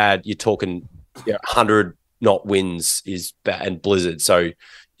by bad, you're talking 100 knot winds is bad, and blizzard. So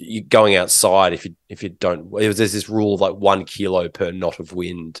you going outside if you don't. There's this rule of like 1 kilo per knot of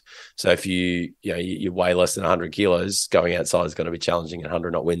wind. So if you weigh less than 100 kilos, going outside is going to be challenging at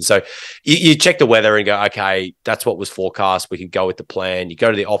 100 knot wind. So you check the weather and go, okay, that's what was forecast. We can go with the plan. You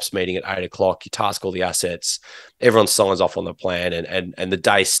go to the ops meeting at 8 o'clock. You task all the assets. Everyone signs off on the plan, and the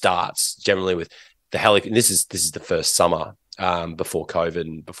day starts generally with the helicopter. This is the first summer before COVID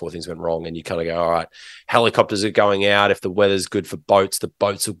and before things went wrong. And you kind of go, all right, helicopters are going out. If the weather's good for boats, the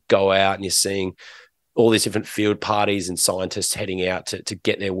boats will go out, and you're seeing all these different field parties and scientists heading out to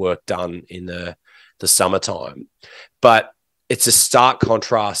get their work done in the summertime. But it's a stark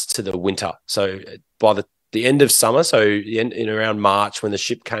contrast to the winter. So by the end of summer, so in around March, when the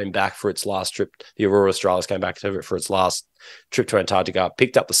ship came back for its last trip, the Aurora Australis came back for its last trip to Antarctica,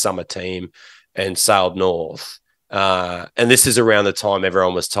 picked up the summer team and sailed north. And this is around the time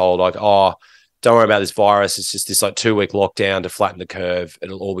everyone was told, like, oh, don't worry about this virus. It's just this like 2-week lockdown to flatten the curve.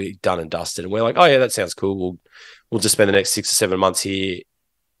 It'll all be done and dusted. And we're like, oh yeah, that sounds cool. We'll just spend the next 6 or 7 months here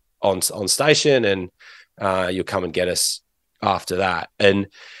on station, and you'll come and get us after that. And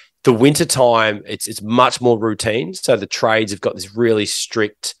the winter time, it's much more routine. So the trades have got this really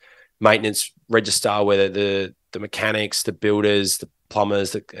strict maintenance register where the mechanics, the builders, the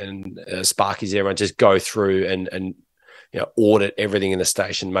plumbers and sparkies, everyone just go through and audit everything in the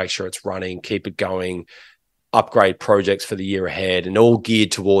station, make sure it's running, keep it going, upgrade projects for the year ahead, and all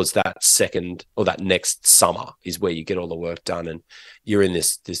geared towards that second or that next summer is where you get all the work done, and you're in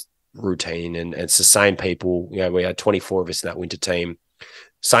this routine. And it's the same people. We had 24 of us in that winter team,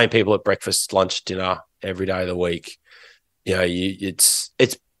 same people at breakfast, lunch, dinner every day of the week. It's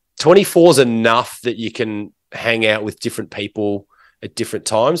 24 is enough that you can hang out with different people at different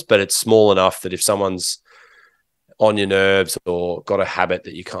times, but it's small enough that if someone's on your nerves or got a habit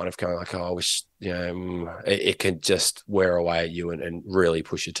that you kind of go like, oh, I wish, it can just wear away at you and really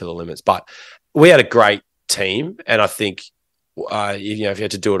push you to the limits. But we had a great team, and I think, if you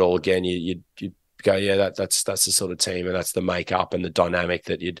had to do it all again, you'd go, yeah, that's the sort of team, and that's the makeup and the dynamic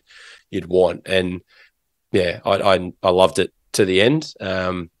that you'd want. And yeah, I loved it to the end,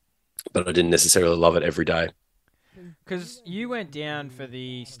 but I didn't necessarily love it every day. Because you went down for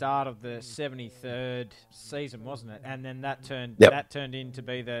the start of the 73rd season, wasn't it? And then that turned in to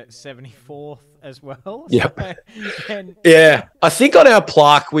be the 74th as well. Yep. Yeah, I think on our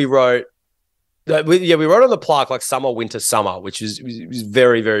plaque we wrote we wrote on the plaque like summer, winter, summer, which was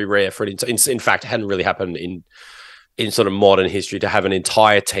very, very rare for it. In fact, it hadn't really happened in sort of modern history to have an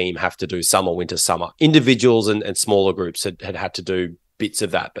entire team have to do summer, winter, summer. Individuals and smaller groups had to do bits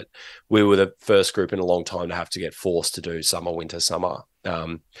of that, but we were the first group in a long time to have to get forced to do summer, winter, summer.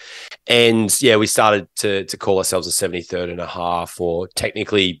 And yeah, we started to call ourselves a 73rd and a half, or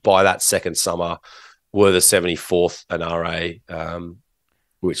technically by that second summer were the 74th NRA,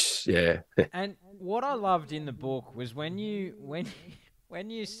 which, yeah. And what I loved in the book was when you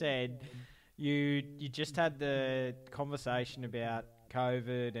said you just had the conversation about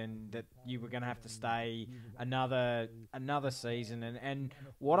COVID and that you were going to have to stay another season, and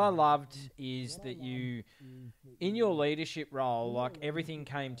what I loved is that you, in your leadership role, like everything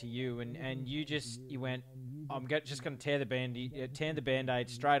came to you, and you went, I'm just going to tear the band-aid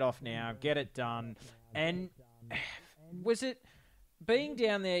straight off now, get it done. And was it being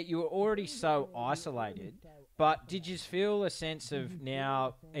down there, you were already so isolated, but did you feel a sense of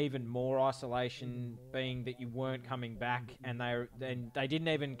now even more isolation, being that you weren't coming back, and they didn't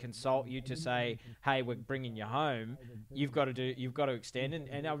even consult you to say, hey, we're bringing you home, you've got to extend,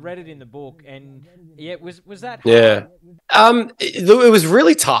 and I read it in the book, and yeah, was that hard? Yeah. It was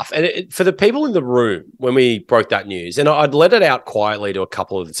really tough, and for the people in the room when we broke that news, and I'd let it out quietly to a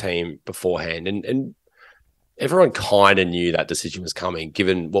couple of the team beforehand, and everyone kind of knew that decision was coming,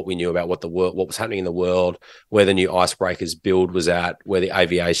 given what we knew about what was happening in the world, where the new icebreakers build was at, where the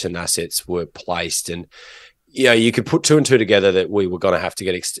aviation assets were placed. And, you could put two and two together that we were going to have to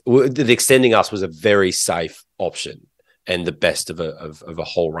get that extending us was a very safe option and the best of a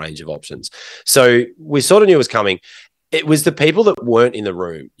whole range of options. So we sort of knew it was coming. It was the people that weren't in the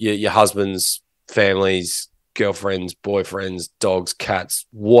room, your husbands, families, girlfriends, boyfriends, dogs, cats,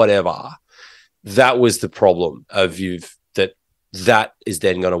 whatever. That was the problem of that is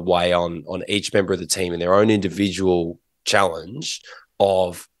then going to weigh on each member of the team and their own individual challenge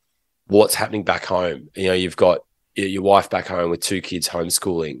of what's happening back home. You've got your wife back home with 2 kids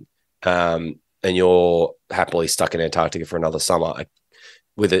homeschooling, and you're happily stuck in Antarctica for another summer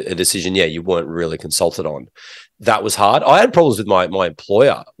with a decision, you weren't really consulted on. That was hard. I had problems with my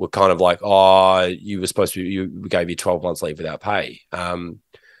employer. We're kind of like, oh, you were supposed to, we gave you 12 months leave without pay.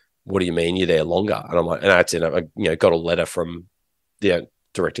 What do you mean you're there longer? And I'm like, and I got a letter from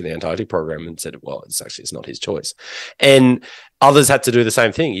directing the Antarctic program, and said, well, it's not his choice. And others had to do the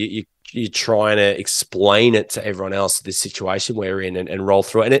same thing. You're trying to explain it to everyone else, this situation we're in, and roll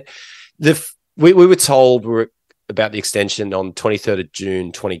through it. And we were told about the extension on 23rd of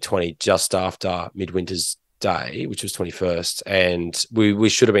June 2020, just after Midwinter's Day, which was 21st, and we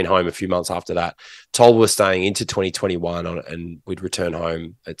should have been home a few months after that. Told we were staying into 2021 and we'd return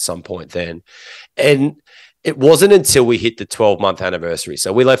home at some point then. And it wasn't until we hit the 12-month anniversary.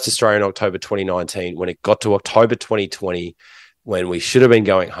 So we left Australia in October 2019. When it got to October 2020, when we should have been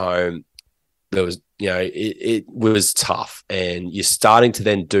going home, there was, it was tough. And you're starting to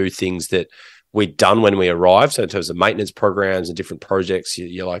then do things that we'd done when we arrived. So in terms of maintenance programs and different projects,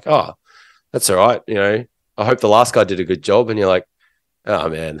 you're like, oh, that's all right. I hope the last guy did a good job. And you're like, oh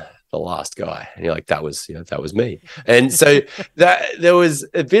man, the last guy. And you're like, that was me. And so that there was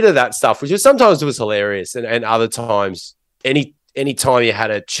a bit of that stuff, which sometimes was hilarious. And other times, any time you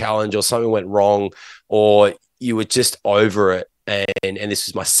had a challenge or something went wrong, or you were just over it. And this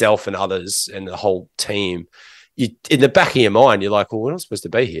was myself and others and the whole team. In the back of your mind, you're like, well, we're not supposed to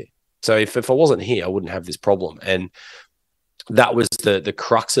be here. So if I wasn't here, I wouldn't have this problem. And that was the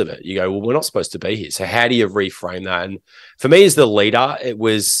crux of it. You go, well, we're not supposed to be here. So how do you reframe that? And for me as the leader,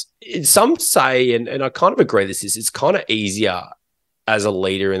 some say, and I kind of agree this is, it's kind of easier as a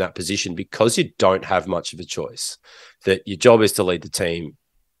leader in that position because you don't have much of a choice, that your job is to lead the team.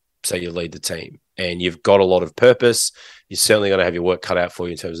 So you lead the team and you've got a lot of purpose. You're certainly going to have your work cut out for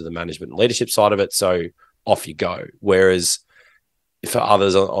you in terms of the management and leadership side of it. So off you go. Whereas for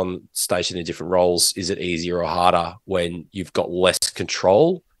others on station in different roles, is it easier or harder when you've got less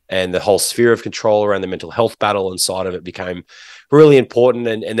control? And the whole sphere of control around the mental health battle inside of it became really important.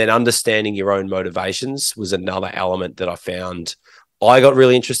 And then understanding your own motivations was another element that I found. I got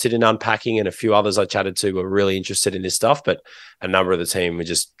really interested in unpacking, and a few others I chatted to were really interested in this stuff, but a number of the team were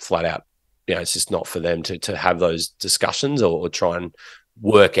just flat out, it's just not for them to have those discussions or try and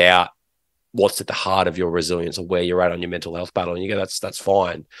work out what's at the heart of your resilience or where you're at on your mental health battle. And you go, that's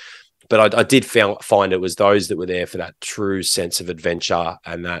fine. But I did find it was those that were there for that true sense of adventure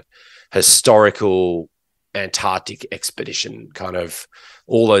and that historical Antarctic expedition, kind of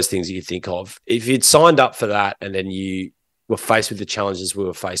all those things that you think of. If you'd signed up for that and then you were faced with the challenges we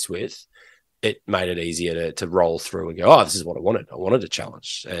were faced with, it made it easier to roll through and go, oh, this is what I wanted. I wanted a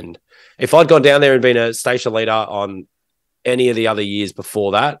challenge. And if I'd gone down there and been a station leader on any of the other years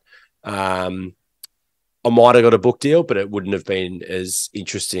before that, I might have got a book deal, but it wouldn't have been as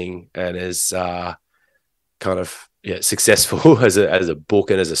interesting and as successful as a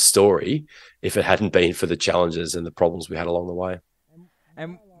book and as a story if it hadn't been for the challenges and the problems we had along the way.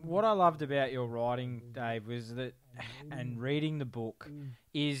 And what I loved about your writing, Dave, was that, and reading the book,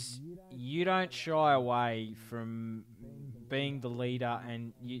 is you don't shy away from being the leader,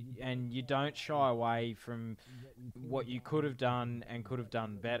 and you don't shy away from what you could have done and could have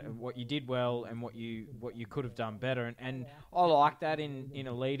done better, what you did well and what you could have done better. And I like that in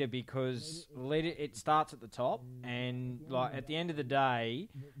a leader, because it starts at the top, and like at the end of the day,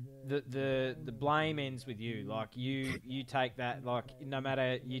 the blame ends with you. Like you take that, like no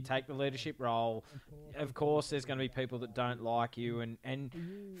matter, you take the leadership role, of course there's going to be people that don't like you, and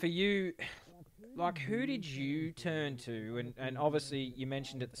for you, like, who did you turn to? And obviously you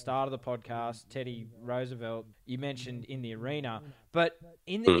mentioned at the start of the podcast, Teddy Roosevelt, you mentioned in the arena, but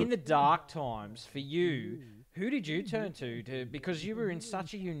in the dark times for you, who did you turn to because you were in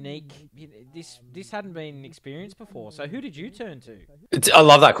such a unique, this hadn't been experienced before. So who did you turn to? I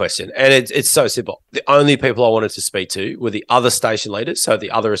love that question. And it's so simple. The only people I wanted to speak to were the other station leaders, so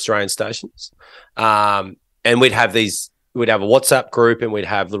the other Australian stations. And we'd have a WhatsApp group, and we'd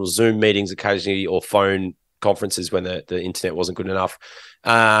have little Zoom meetings occasionally, or phone conferences when the internet wasn't good enough,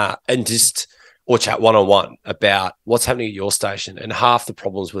 or chat one-on-one about what's happening at your station. And half the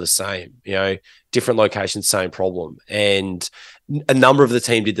problems were the same, different locations, same problem. And a number of the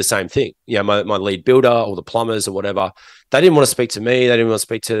team did the same thing. My lead builder or the plumbers or whatever, they didn't want to speak to me. They didn't want to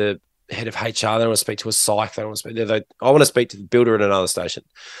speak to the head of HR. They didn't want to speak to a psych. They don't want to speak. I want to speak to the builder at another station.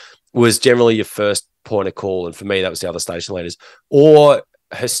 Was generally your first point of call. And for me, that was the other station leaders or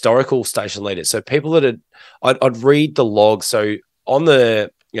historical station leaders. So people that I'd read the log. So on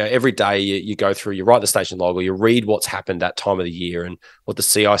every day you go through, you write the station log, or you read what's happened that time of the year and what the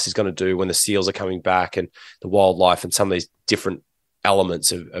sea ice is going to do when the seals are coming back, and the wildlife and some of these different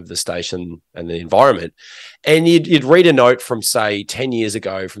elements of the station and the environment. And you'd read a note from, say, 10 years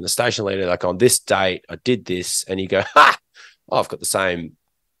ago from the station leader, like, on this date, I did this. And you go, I've got the same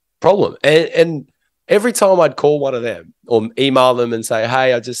problem. And every time I'd call one of them or email them and say,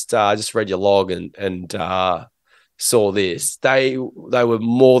 hey, I just read your log and saw this, they were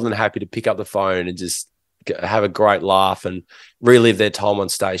more than happy to pick up the phone and just have a great laugh and relive their time on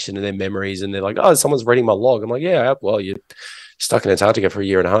station and their memories. And they're like, oh, someone's reading my log. I'm like, yeah, well, you're stuck in Antarctica for a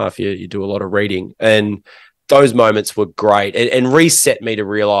year and a half. You do a lot of reading. And those moments were great and reset me to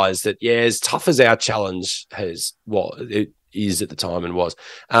realize that, yeah, as tough as our challenge it is at the time and was,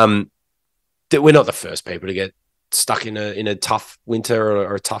 that we're not the first people to get stuck in a tough winter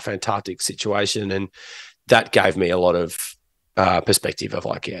or a tough Antarctic situation. And that gave me a lot of perspective of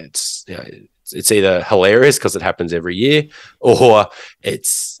like, yeah, it's either hilarious because it happens every year, or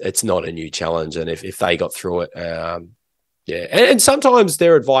it's not a new challenge. And if they got through it, yeah. And sometimes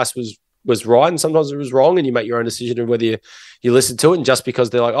their advice was right, and sometimes it was wrong, and you make your own decision of whether you listen to it. And just because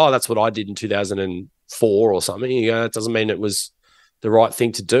they're like, oh, that's what I did in 2004 or something, it doesn't mean it was the right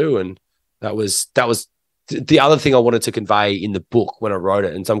thing to do. And that was the other thing I wanted to convey in the book when I wrote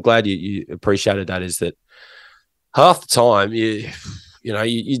it. And so I'm glad you appreciated that, is that half the time you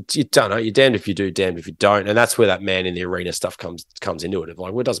don't know. You're damned if you do, damned if you don't. And that's where that man in the arena stuff comes into it. Of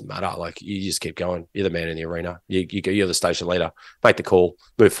like, well, it doesn't matter. Like, you just keep going. You're the man in the arena. You're the station leader. Make the call.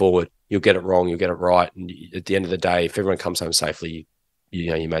 Move forward. You'll get it wrong. You'll get it right. And at the end of the day, if everyone comes home safely,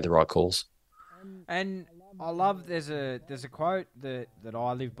 you made the right calls. And I love there's a quote that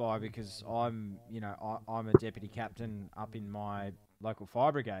I live by, because I'm a deputy captain up in my local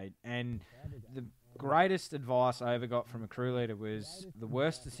fire brigade, and the greatest advice I ever got from a crew leader was, the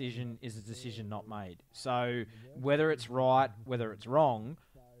worst decision is a decision not made. So whether it's right, whether it's wrong,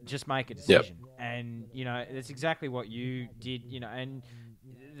 just make a decision. Yep. And that's exactly what you did. And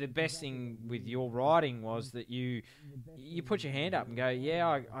the best thing with your writing was that you put your hand up and go,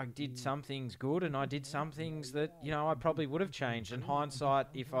 yeah, I did some things good, and I did some things that I probably would have changed. In hindsight,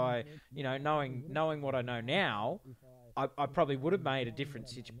 if I knowing what I know now, I probably would have made a different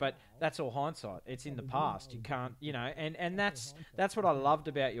situation, but that's all hindsight. It's in the past. You can't, and that's what I loved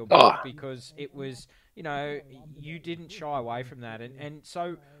about your book, because it was, you didn't shy away from that. And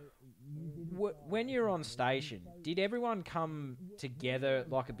so when you're on station, did everyone come together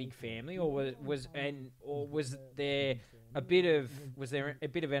like a big family, or was there a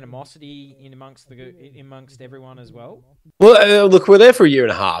bit of animosity amongst everyone as well? Well, look, we're there for a year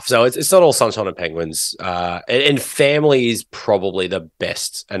and a half, so it's not all sunshine and penguins. And family is probably the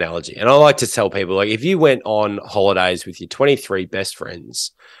best analogy. And I like to tell people, like, if you went on holidays with your 23 best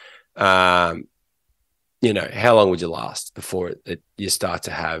friends, how long would you last before you start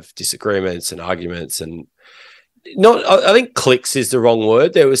to have disagreements and arguments? And I think cliques is the wrong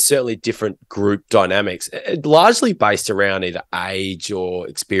word. There was certainly different group dynamics, largely based around either age or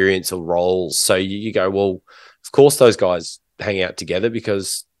experience or roles. So you go, well, of course those guys hang out together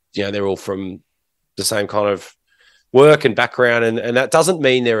because, they're all from the same kind of work and background. And that doesn't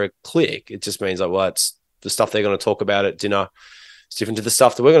mean they're a clique. It just means like, well, it's the stuff they're going to talk about at dinner. It's different to the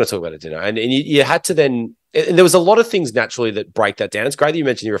stuff that we're going to talk about at dinner. And you had to then, and there was a lot of things naturally that break that down. It's great that you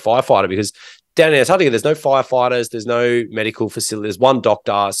mentioned you're a firefighter, because down in Antarctica, there's no firefighters, there's no medical facility, there's one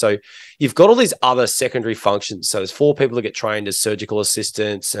doctor. So you've got all these other secondary functions. So there's 4 people that get trained as surgical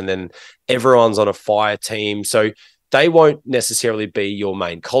assistants, and then everyone's on a fire team. So they won't necessarily be your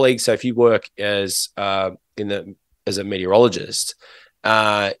main colleague. So if you work as a meteorologist,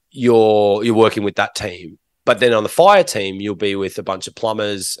 you're working with that team. But then on the fire team, you'll be with a bunch of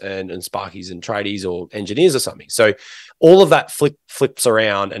plumbers and sparkies and tradies or engineers or something. So all of that flips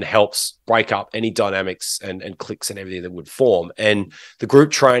around and helps break up any dynamics and cliques and everything that would form. And the group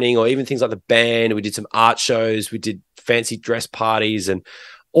training, or even things like the band, we did some art shows, we did fancy dress parties and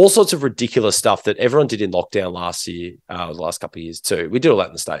all sorts of ridiculous stuff that everyone did in lockdown last year, the last couple of years too. We did all that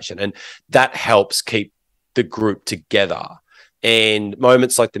in the station, and that helps keep the group together. And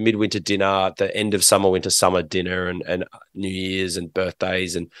moments like the midwinter dinner, the end of summer dinner, and New Year's and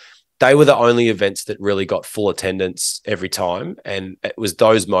birthdays, and they were the only events that really got full attendance every time. And it was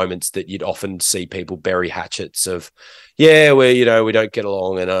those moments that you'd often see people bury hatchets of, yeah, we don't get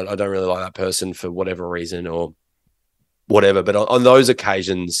along, and I don't really like that person for whatever reason or whatever. But on those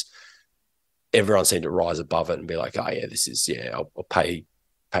occasions, everyone seemed to rise above it and be like, oh yeah, this is, yeah, I'll pay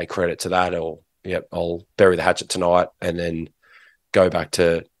credit to that, or yep, I'll bury the hatchet tonight, and then go back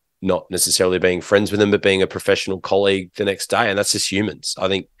to not necessarily being friends with them, but being a professional colleague the next day. And that's just humans. I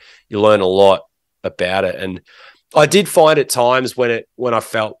think you learn a lot about it. And I did find at times when I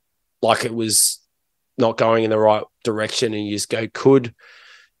felt like it was not going in the right direction, and you just go, could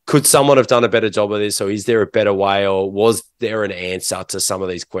someone have done a better job of this? Or is there a better way? Or was there an answer to some of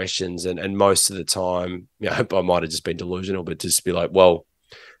these questions? And most of the time, I might have just been delusional, but just be like, well,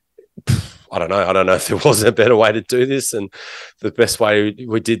 I don't know. I don't know if there was a better way to do this, and the best way,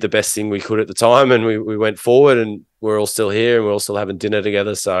 we did the best thing we could at the time, and we went forward, and we're all still here, and we're all still having dinner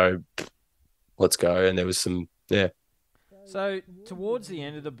together. So let's go. And there was some, yeah. So towards the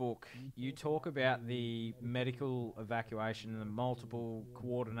end of the book, you talk about the medical evacuation and the multiple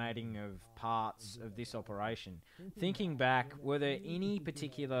coordinating of parts of this operation. Thinking back, were there any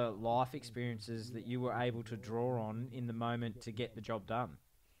particular life experiences that you were able to draw on in the moment to get the job done?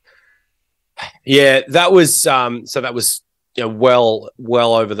 Yeah, that was well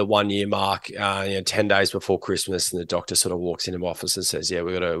over the 1 year mark. 10 days before Christmas, and the doctor sort of walks into my office and says, "Yeah,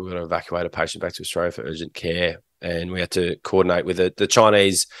 we're gonna evacuate a patient back to Australia for urgent care." And we had to coordinate with the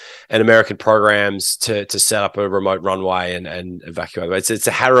Chinese and American programs to set up a remote runway and evacuate. It's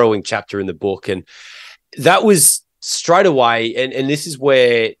a harrowing chapter in the book, and that was straight away. And this is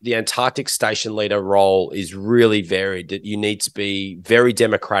where the Antarctic station leader role is really varied. That you need to be very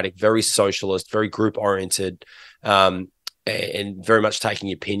democratic, very socialist, very group oriented, and very much taking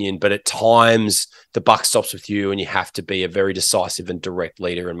your opinion. But at times, the buck stops with you, and you have to be a very decisive and direct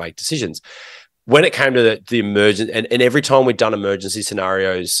leader and make decisions. When it came to the emergency, and every time we'd done emergency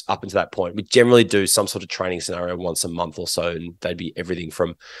scenarios up until that point, we generally do some sort of training scenario once a month or so, and they'd be everything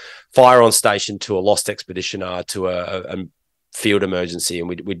from fire on station to a lost expeditioner to a field emergency, and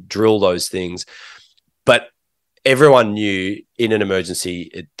we'd drill those things. But everyone knew in an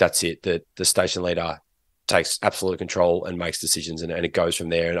emergency, that's it. The station leader takes absolute control and makes decisions, and it goes from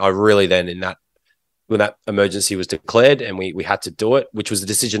there. And I really then, when that emergency was declared and we had to do it, which was a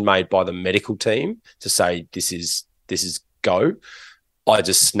decision made by the medical team to say, this is go, I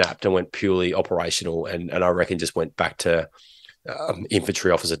just snapped and went purely operational. And I reckon just went back to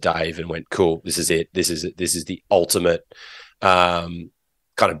infantry officer Dave and went, cool, this is it. This is the ultimate kind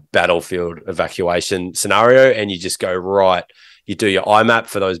of battlefield evacuation scenario. And you just go, right, you do your IMAP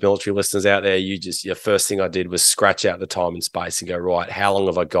for those military listeners out there. Your first thing I did was scratch out the time and space and go, right, how long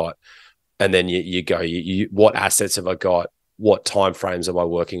have I got? And then you go, what assets have I got? What time frames am I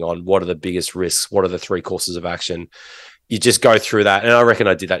working on? What are the biggest risks? What are the 3 courses of action? You just go through that. And I reckon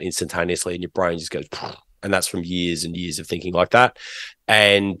I did that instantaneously, and your brain just goes, and that's from years and years of thinking like that.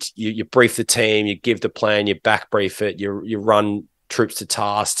 And you brief the team, you give the plan, you back brief it, you run troops to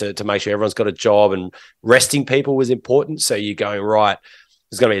task to make sure everyone's got a job, and resting people was important. So you're going, right,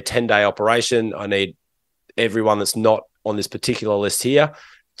 there's going to be a 10-day operation. I need everyone that's not on this particular list here,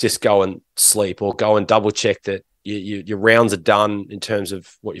 just go and sleep, or go and double check that your rounds are done in terms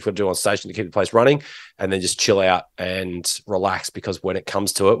of what you've got to do on station to keep the place running, and then just chill out and relax, because when it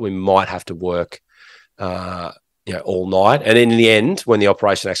comes to it, we might have to work all night. And in the end, when the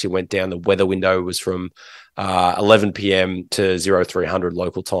operation actually went down, the weather window was from 11 p.m. to 0300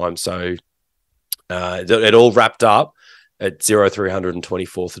 local time. So it all wrapped up at 0300 and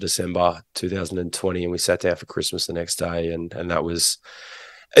 24th of December 2020, and we sat down for Christmas the next day, and that was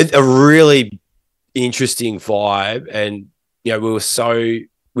a really interesting vibe. And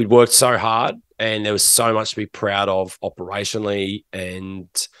we'd worked so hard, and there was so much to be proud of operationally, and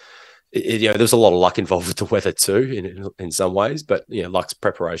there was a lot of luck involved with the weather too, in some ways, but luck's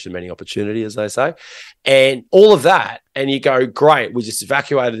preparation, many opportunity, as they say, and all of that. And you go, great, we just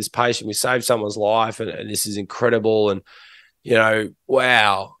evacuated this patient, we saved someone's life, and this is incredible. And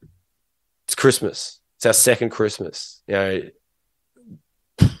wow, it's Christmas, it's our second Christmas.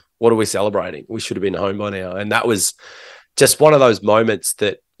 What are we celebrating? We should have been home by now. And that was just one of those moments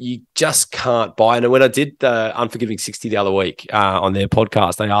that you just can't buy. And when I did the Unforgiving 60 the other week on their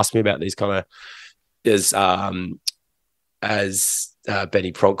podcast, they asked me about these kind of, as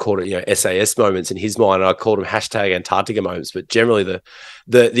Benny Pronk called it, SAS moments in his mind. And I called them #Antarctica moments, but generally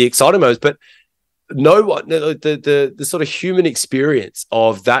the exciting moments. But the sort of human experience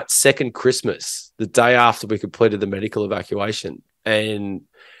of that second Christmas, the day after we completed the medical evacuation, and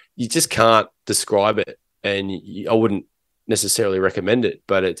you just can't describe it, and I wouldn't necessarily recommend it,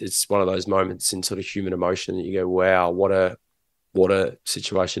 but it's one of those moments in sort of human emotion that you go, wow, what a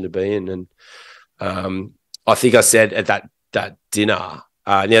situation to be in. And I think I said at that dinner,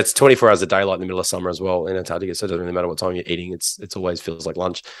 it's 24 hours a day, like in the middle of summer as well in Antarctica, so it doesn't really matter what time you're eating, it's always feels like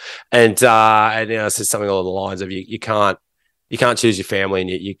lunch. And I said something along the lines of you can't choose your family, and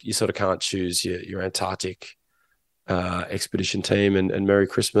you sort of can't choose your Antarctic expedition team, and Merry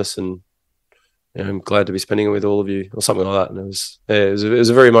Christmas, and I'm glad to be spending it with all of you, or something like that. And it was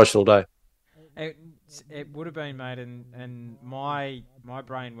a very emotional day. It would have been, mate, and my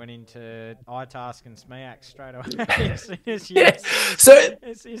brain went into ITASK and SMEAC straight away as soon as you,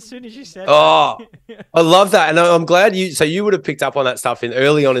 as soon as you said that. I love that, and I'm glad you would have picked up on that stuff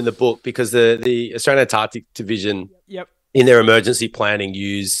early on in the book, because the Australian Antarctic Division, yep, in their emergency planning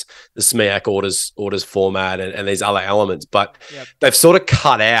use the SMEAC orders format and these other elements, but they've sort of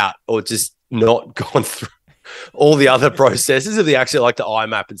cut out or just not gone through all the other processes of the actual, like the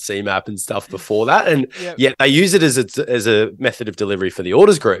IMAP and CMAP and stuff before that. And yet they use it as a method of delivery for the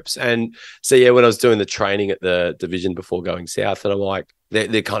orders groups. And so, yeah, when I was doing the training at the division before going south, and I'm like,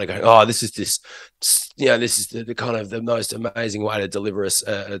 they're kind of going, oh, this is the kind of the most amazing way to deliver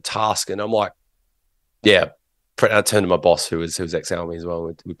a task. And I'm like, yeah. I turned to my boss, who was ex-army as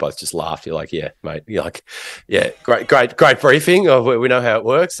well. We both just laughed. You're like, yeah, mate. You're like, yeah, great briefing. We know how it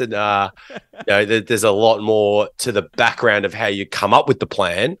works, and there's a lot more to the background of how you come up with the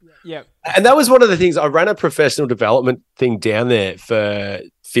plan. Yeah, and that was one of the things. I ran a professional development thing down there for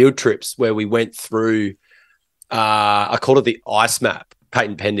field trips where we went through. I called it the ice map,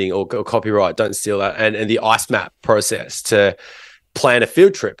 patent pending or copyright. Don't steal that. And the ice map process to plan a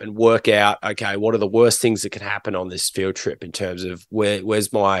field trip and work out, okay, what are the worst things that can happen on this field trip in terms of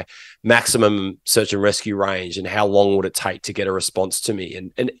where's my maximum search and rescue range and how long would it take to get a response to me?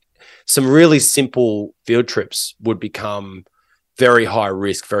 And some really simple field trips would become very high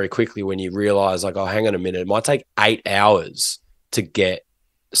risk very quickly when you realize, like, oh, hang on a minute, it might take 8 hours to get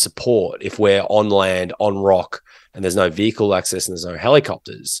support if we're on land, on rock, and there's no vehicle access and there's no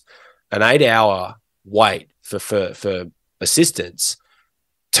helicopters. An 8-hour wait for assistance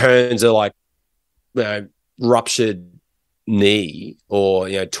turns a, like, ruptured knee or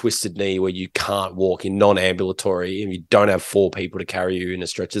twisted knee where you can't walk in non-ambulatory and you don't have 4 people to carry you in a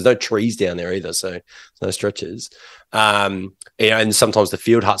stretcher. There's no trees down there either, so there's no stretchers. And sometimes the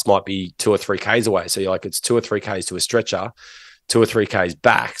field huts might be 2 or 3 Ks away, so you're like, it's 2 or 3 Ks to a stretcher, 2 or 3 Ks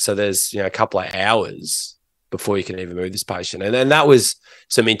back, so there's a couple of hours before you can even move this patient. And that was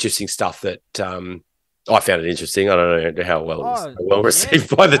some interesting stuff that I found it interesting. I don't know how well it was well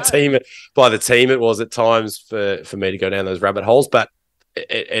received by the team. By the team, it was at times for me to go down those rabbit holes, but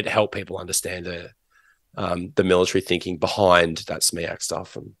it helped people understand the military thinking behind that SMEAC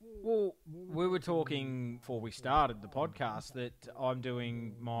stuff. And well, we were talking before we started the podcast that I'm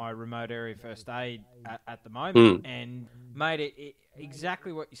doing my remote area first aid at the moment, and mate, it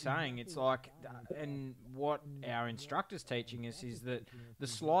exactly what you're saying. It's like, and what our instructor's teaching us is that the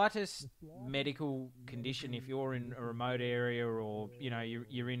slightest medical condition, if you're in a remote area or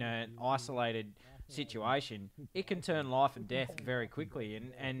you're in an isolated situation, it can turn life and death very quickly,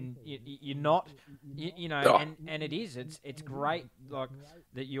 and you're not, and it is. It's great, like,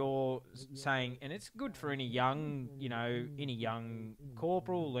 that you're saying, and it's good for any young, any young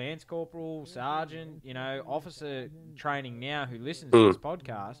corporal, lance corporal, sergeant, officer training now who listens to this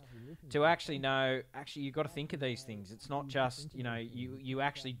podcast to actually know, you've got to think of these things. It's not just, you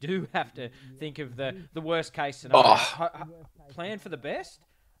actually do have to think of the worst case scenario. Plan for the best.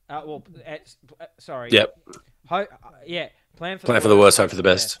 Sorry. Yep. Plan for the worst, hope for the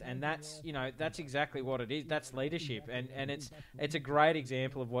best. And that's exactly what it is. That's leadership, and it's a great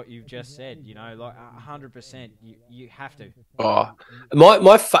example of what you've just said. Like 100%, you have to.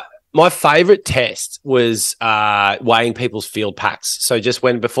 My favorite test was weighing people's field packs. So just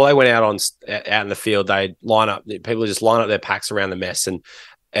before they went out in the field, they'd line up. People would just line up their packs around the mess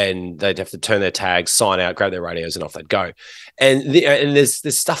and they'd have to turn their tags, sign out, grab their radios, and off they'd go. And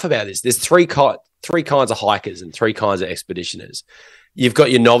there's stuff about this. There's three kinds of hikers and 3 kinds of expeditioners. You've got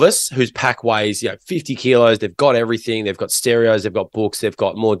your novice whose pack weighs 50 kilos. They've got everything. They've got stereos. They've got books. They've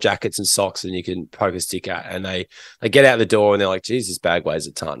got more jackets and socks than you can poke a stick at. And they get out the door and they're like, geez, this bag weighs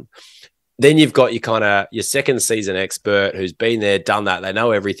a ton. Then you've got your second season expert who's been there, done that. They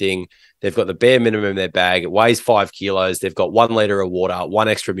know everything. They've got the bare minimum in their bag. It weighs 5 kilos. They've got 1 liter of water, 1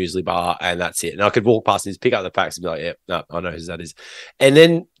 extra muesli bar, and that's it. And I could walk past and just pick up the packs and be like, yeah, no, I know who that is.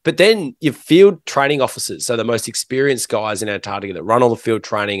 But then your field training officers, so the most experienced guys in Antarctica that run all the field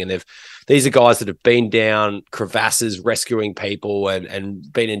training, and these are guys that have been down crevasses rescuing people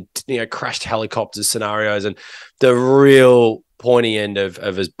and been in crashed helicopter scenarios, and the real pointy end of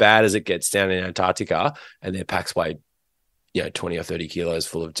as bad as it gets down in Antarctica, and their packs weigh 20 or 30 kilos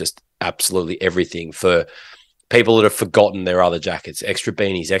full of just absolutely everything for people that have forgotten their other jackets, extra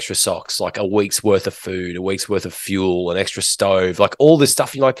beanies, extra socks, like a week's worth of food, a week's worth of fuel, an extra stove, like all this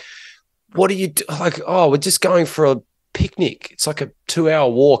stuff. You're like, what do you do? Like, oh, we're just going for a picnic. It's like a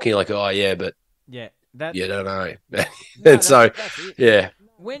 2-hour walk. And you're like, oh yeah, but you don't know.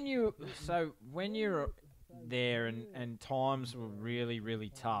 When you're there and times were really,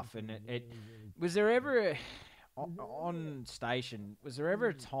 really tough, and it was there ever on station, was there ever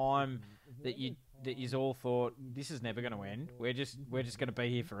a time that you all thought, this is never going to end, we're just going to be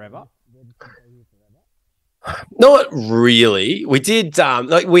here forever? Not really. We did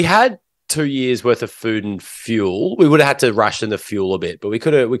we had 2 years worth of food and fuel. We would have had to ration the fuel a bit, but we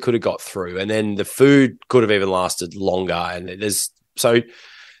could have got through. And then the food could have even lasted longer. And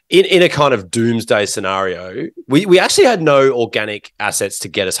in a kind of doomsday scenario, we actually had no organic assets to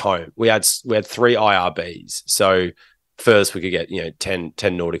get us home. We had 3 IRBs. So first we could get 10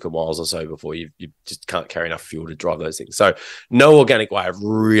 nautical miles or so before you just can't carry enough fuel to drive those things. So no organic way of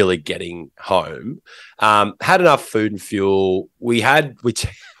really getting home. Had enough food and fuel. We had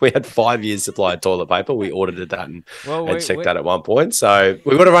 5 years supply of toilet paper. We ordered that and checked that at one point. So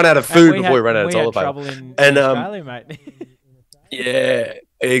we would have run out of food before we ran out of toilet paper. In Australia, mate. Yeah,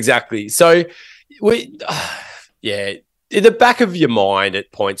 exactly. So in the back of your mind, at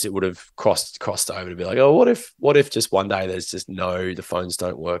points it would have crossed over to be like, oh, what if just one day there's just the phones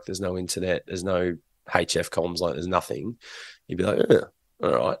don't work, there's no internet, there's no HF comms, like there's nothing. You'd be like,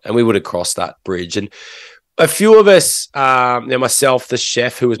 all right, and we would have crossed that bridge. And a few of us, myself, the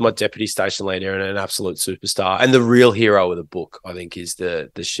chef, who was my deputy station leader and an absolute superstar, and the real hero of the book, I think, is the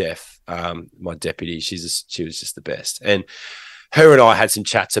chef, my deputy. She was just the best, and her and I had some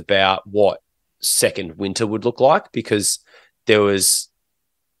chats about what second winter would look like, because there was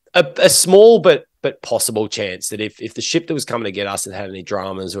a small but possible chance that if the ship that was coming to get us had any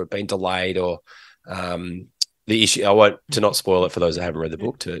dramas or had been delayed or the issue, I want to not spoil it for those that haven't read the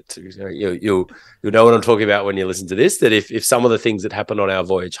book, you'll know what I'm talking about when you listen to this, that if some of the things that happened on our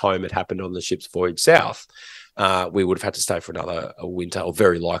voyage home had happened on the ship's voyage south, we would have had to stay for a winter, or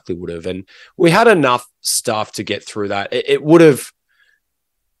very likely would have. And we had enough stuff to get through that. It would have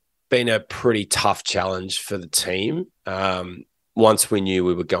been a pretty tough challenge for the team. Once we knew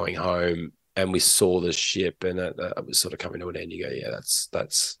we were going home and we saw the ship and it was sort of coming to an end, you go, yeah,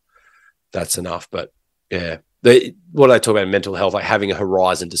 that's enough. But yeah, what I talk about mental health, like having a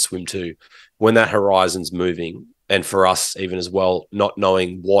horizon to swim to, when that horizon's moving, and for us even as well, not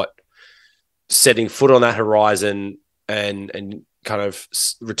knowing what setting foot on that horizon and kind of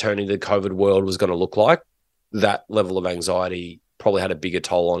returning to the COVID world was going to look like, that level of anxiety probably had a bigger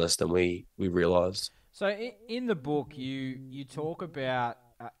toll on us than we realised. So in the book, you talk about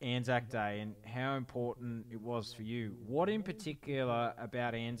Anzac Day and how important it was for you. What in particular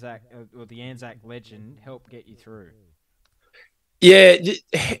about Anzac or the Anzac legend helped get you through? Yeah,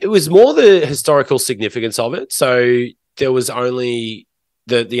 it was more the historical significance of it. So there was only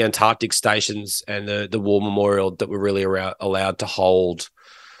the Antarctic stations and the War Memorial that were really allowed to hold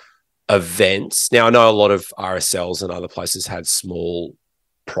events. Now, I know a lot of RSLs and other places had small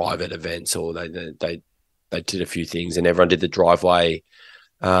private events, or they did a few things, and everyone did the driveway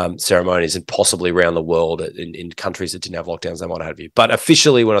ceremonies, and possibly around the world in countries that didn't have lockdowns, they might have you. But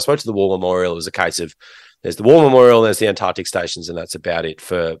officially, when I spoke to the War Memorial, it was a case of there's the War Memorial, and there's the Antarctic stations, and that's about it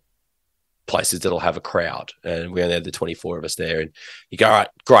for places that'll have a crowd. And we only had the 24 of us there, and you go, all right,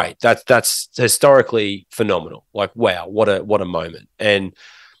 great, that's historically phenomenal. Like, wow, what a moment. And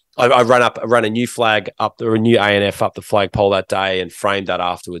I ran a new flag up, or a new ANF up the flagpole that day, and framed that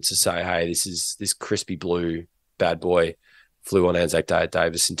afterwards to say, hey, this crispy blue bad boy flew on Anzac Day at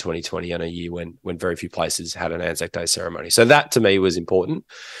Davis in 2020, in a year when very few places had an Anzac Day ceremony. So that to me was important.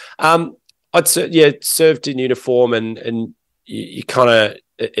 I'd served in uniform, and you kind of,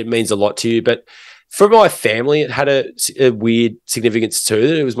 it means a lot to you. But for my family, it had a weird significance too.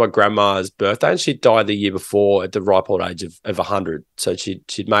 That it was my grandma's birthday, and she died the year before at the ripe old age of 100. So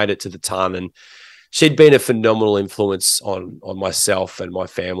she'd made it to the ton, and she'd been a phenomenal influence on myself and my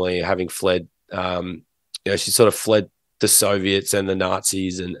family, having fled. She sort of fled the Soviets and the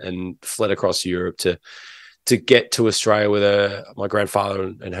Nazis, and fled across Europe to get to Australia with my grandfather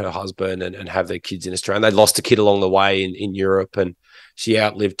and her husband, and have their kids in Australia. And they lost a kid along the way in Europe, and she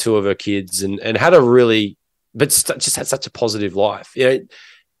outlived 2 of her kids, and had just had such a positive life.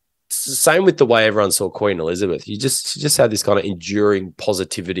 It's the same with the way everyone saw Queen Elizabeth. She just had this kind of enduring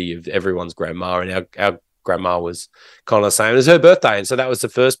positivity of everyone's grandma, and our grandma was kind of the same. It was her birthday, and so that was the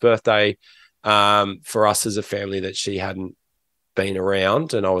first birthday for us as a family that she hadn't been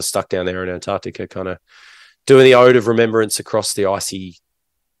around, and I was stuck down there in Antarctica, kind of doing the ode of remembrance across the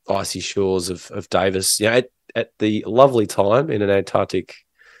icy shores of Davis. At the lovely time in an Antarctic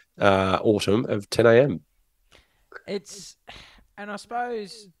autumn of 10 a.m. And I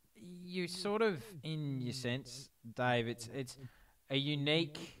suppose you sort of, in your sense, Dave, it's a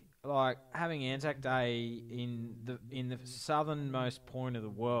unique, like having Anzac Day in the southernmost point of the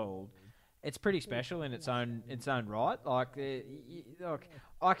world. It's pretty special in its own right. Like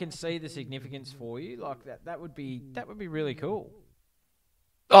I can see the significance for you. Like that would be really cool.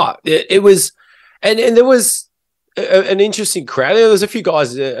 Oh, it was, and there was an interesting crowd. There was a few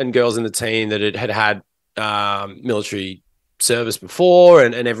guys and girls in the team that had military service before,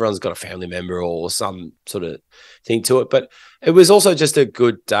 and everyone's got a family member or some sort of thing to it. But it was also just a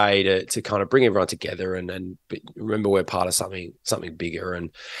good day to kind of bring everyone together and remember we're part of something bigger.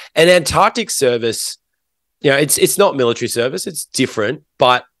 And Antarctic service, it's not military service, it's different,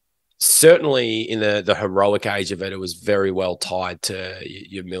 but certainly in the heroic age of it, it was very well tied to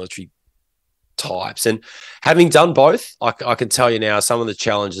your military types. And having done both, I can tell you now some of the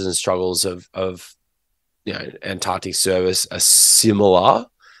challenges and struggles of Antarctic service are similar.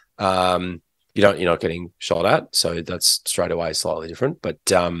 You're not getting shot at, so that's straight away slightly different. But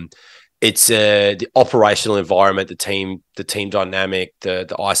it's the operational environment, the team dynamic,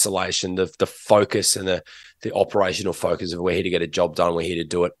 the isolation, the focus, and the operational focus of we're here to get a job done, we're here to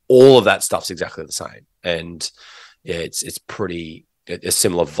do it. All of that stuff's exactly the same, and yeah, it's pretty a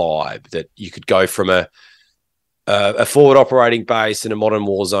similar vibe that you could go from a forward operating base in a modern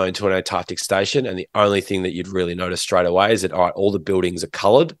war zone to an Antarctic station, and the only thing that you'd really notice straight away is that all the buildings are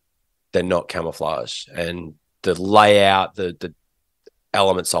coloured, they're not camouflage, and the layout, the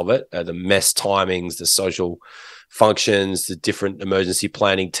elements of it, the mess timings, the social functions, the different emergency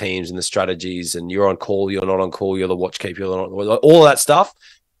planning teams and the strategies, and you're on call, you're not on call, you're the watchkeeper, you're not, all of that stuff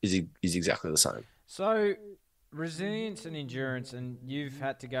is exactly the same. So resilience and endurance, and you've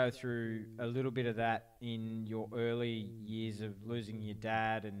had to go through a little bit of that in your early years of losing your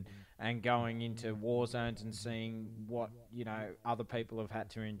dad and going into war zones and seeing what, other people have had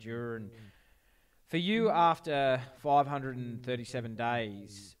to endure. And for you, after 537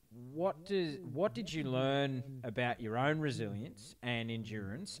 days, what did you learn about your own resilience and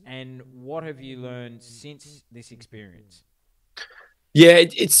endurance, and what have you learned since this experience? Yeah,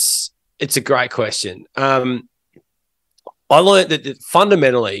 it's a great question. I learned that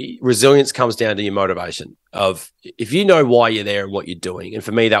fundamentally resilience comes down to your motivation of if you know why you're there and what you're doing. And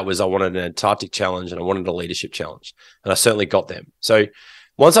for me, that was I wanted an Antarctic challenge and I wanted a leadership challenge, and I certainly got them. So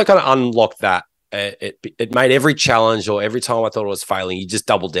once I kind of unlocked that, it made every challenge or every time I thought I was failing, you just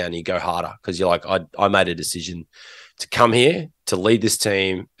double down and you go harder because you're like, I made a decision to come here, to lead this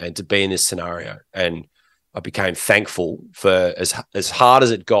team, and to be in this scenario. And I became thankful for as hard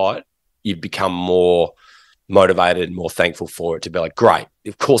as it got, you become more motivated and more thankful for it to be like, great,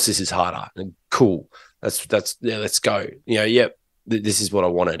 of course this is harder and cool. That's yeah, let's go. This is what I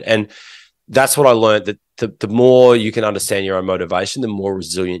wanted. And that's what I learned, that the more you can understand your own motivation, the more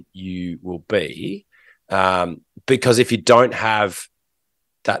resilient you will be. Because if you don't have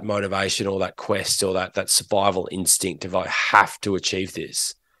that motivation or that quest or that survival instinct of I have to achieve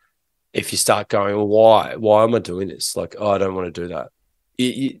this, if you start going, well, why am I doing this? Like, I don't want to do that.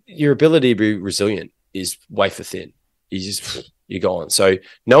 Your ability to be resilient is wafer thin. You're gone. So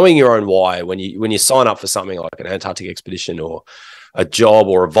knowing your own why, when you sign up for something like an Antarctic expedition or a job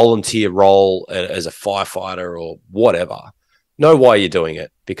or a volunteer role as a firefighter or whatever, know why you're doing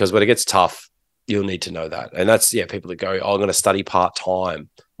it, because when it gets tough, you'll need to know that. And that's, people that go, I'm going to study part-time.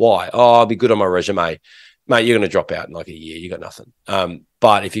 Why? I'll be good on my resume. Mate, you're going to drop out in like a year. You got nothing.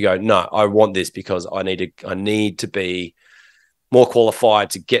 But if you go, no, I want this because I need to be more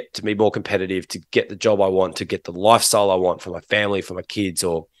qualified to be more competitive, to get the job I want, to get the lifestyle I want for my family, for my kids,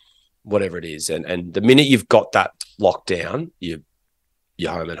 or whatever it is. And the minute you've got that locked down, you're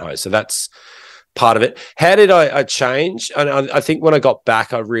home and home. So that's part of it. How did I change? And I think when I got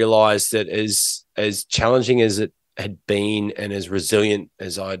back, I realized that as challenging as it had been and as resilient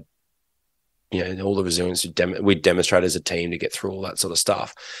as I'd, all the resilience we demonstrate as a team to get through all that sort of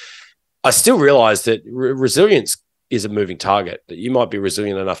stuff, I still realized that resilience is a moving target, that you might be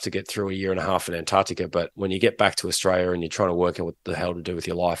resilient enough to get through a year and a half in Antarctica, but when you get back to Australia and you're trying to work out what the hell to do with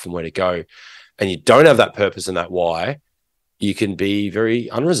your life and where to go, and you don't have that purpose and that why, you can be very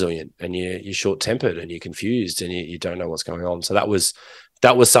unresilient and you're short-tempered and you're confused and you don't know what's going on. So that was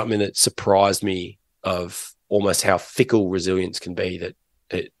something that surprised me, of almost how fickle resilience can be, that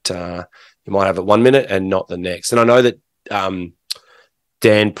you might have it 1 minute and not the next. And I know that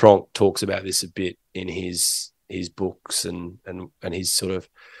Dan Pronk talks about this a bit in his books and his sort of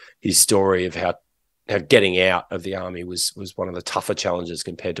his story of how getting out of the army was one of the tougher challenges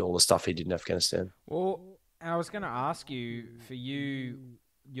compared to all the stuff he did in Afghanistan. Well, I was going to ask you, for you,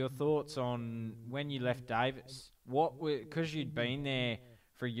 your thoughts on when you left Davis. Because you'd been there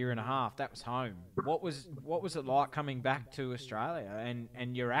for a year and a half, that was home. What was it like coming back to Australia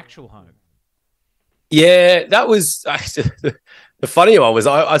and your actual home? Yeah, that was the funny one was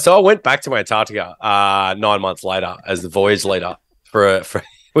I went back to Antarctica 9 months later as the voyage leader for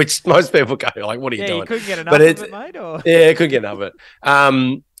which most people go like, what are you doing? You couldn't get enough of it, mate. Or? Yeah, I couldn't get enough of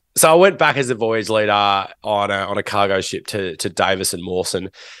it. So I went back as the voyage leader on a cargo ship to Davis and Mawson.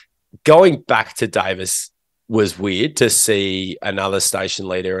 Going back to Davis was weird to see another station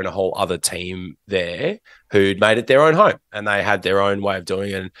leader and a whole other team there who'd made it their own home, and they had their own way of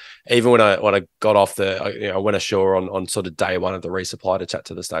doing it. And even when I got off I went ashore on sort of day one of the resupply to chat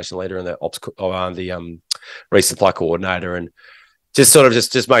to the station leader and the resupply coordinator, and just sort of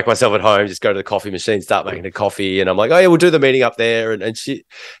just make myself at home, just go to the coffee machine, start making a coffee. And I'm like, oh yeah, we'll do the meeting up there. And she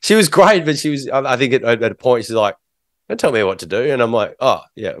was great, but I think at a point she's like, don't tell me what to do. And I'm like, oh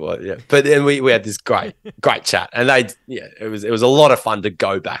yeah, well, yeah. But then we had this great chat, and it was a lot of fun to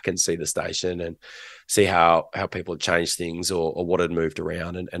go back and see the station and see how people had changed things or what had moved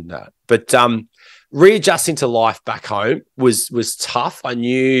around and that. But readjusting to life back home was tough. I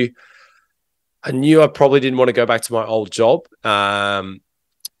knew I probably didn't want to go back to my old job. And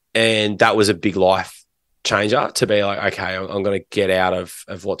that was a big life changer to be like, okay, I'm going to get out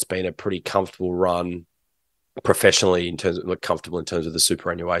of what's been a pretty comfortable run professionally in terms of comfortable in terms of the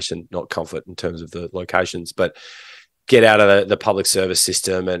superannuation, not comfort in terms of the locations, but get out of the public service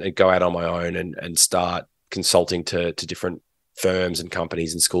system and go out on my own and start consulting to different firms and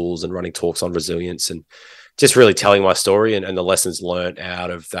companies and schools and running talks on resilience and just really telling my story and the lessons learned out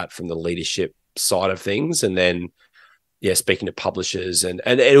of that from the leadership side of things. And then, speaking to publishers and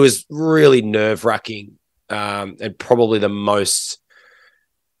it was really nerve-wracking and probably the most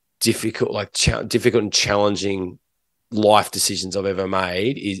difficult and challenging life decisions I've ever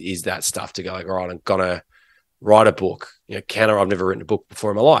made is that stuff to go like, all right, I'm going to write a book. I've never written a book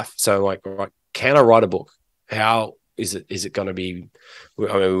before in my life. So I'm like, right, can I write a book? How is it going to be?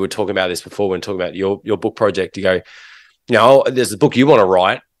 I mean, we were talking about this before when talking about your book project. You go, there's the book you want to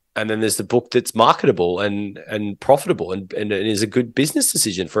write, and then there's the book that's marketable and profitable and is a good business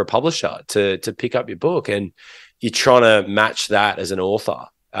decision for a publisher to pick up your book. And you're trying to match that as an author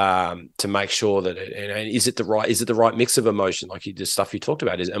to make sure that is it the right mix of emotion, like the stuff you talked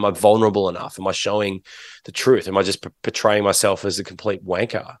about. Am I vulnerable enough? Am I showing the truth? Am I just portraying myself as a complete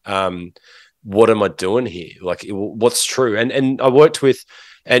wanker? What am I doing here? Like, what's true? And I worked with,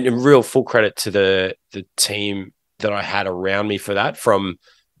 and in real full credit to the team that I had around me for that, from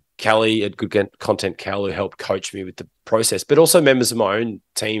Kelly at Good Content Cal, who helped coach me with the process, but also members of my own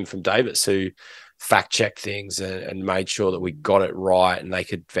team from Davis who fact check things and made sure that we got it right, and they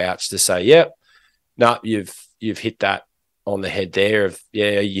could vouch to say, yep, no, you've hit that on the head there of,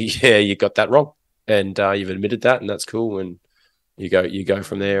 you got that wrong, and you've admitted that, and that's cool, and you go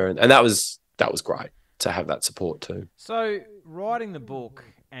from there. And that was great to have that support too. So writing the book,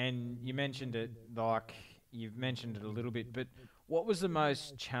 and you mentioned it, like you've mentioned it a little bit, but what was the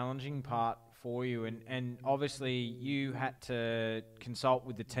most challenging part for you? And obviously you had to consult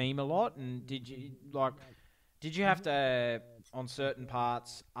with the team a lot, and did you have to on certain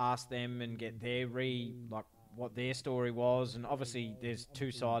parts ask them and get their what their story was? And obviously there's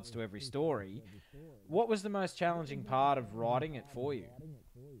two sides to every story. What was the most challenging part of writing it for you?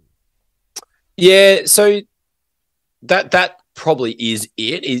 Yeah, so that probably is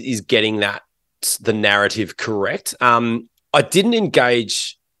getting the narrative correct. I didn't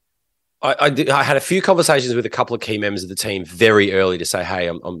engage. I had a few conversations with a couple of key members of the team very early to say, hey,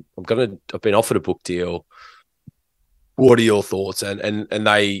 I've been offered a book deal. What are your thoughts? And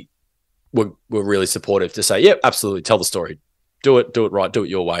they were really supportive to say, yep, absolutely, tell the story, do it right, do it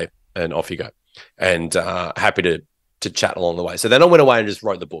your way, and off you go. And happy to chat along the way. So then I went away and just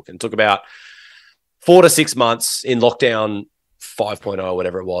wrote the book, and took about 4 to 6 months in lockdown 5.0,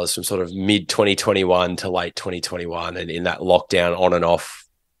 whatever it was, from sort of mid 2021 to late 2021, and in that lockdown on and off,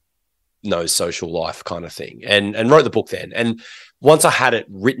 no social life kind of thing, and wrote the book then. And once I had it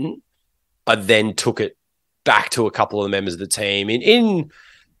written, I then took it back to a couple of the members of the team in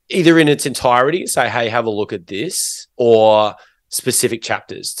either in its entirety, say, hey, have a look at this, or specific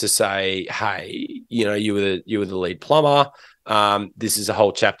chapters to say, hey, you were the lead plumber. This is a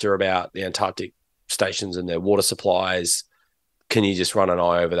whole chapter about the Antarctic stations and their water supplies. Can you just run an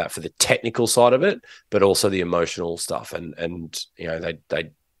eye over that for the technical side of it, but also the emotional stuff? And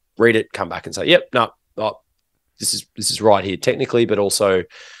they read it, come back and say, yep, no, this is right here technically, but also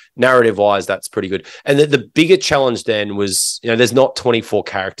narrative wise, that's pretty good. And the bigger challenge then was, there's not 24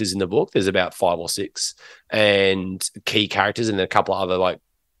 characters in the book. There's about 5 or 6 and key characters, and then a couple of other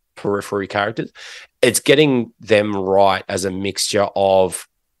periphery characters. It's getting them right as a mixture of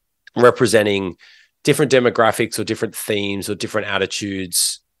representing different demographics or different themes or different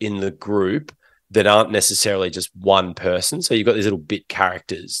attitudes in the group that aren't necessarily just one person. So you've got these little bit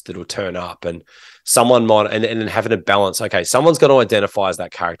characters that will turn up, and someone might, and then having a balance. Okay, someone's going to identify as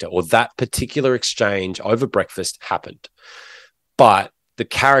that character, or that particular exchange over breakfast happened. But the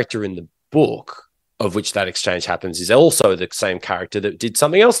character in the book, of which that exchange happens is also the same character that did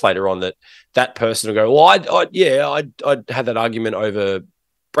something else later on that person will go, well, I had that argument over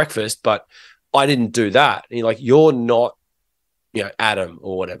breakfast, but I didn't do that. And you're like, you're not, Adam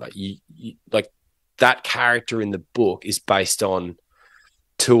or whatever. You like that character in the book is based on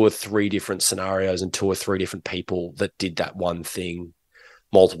 2 or 3 different scenarios and 2 or 3 different people that did that one thing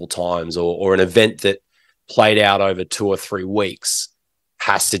multiple times, or an event that played out over 2 or 3 weeks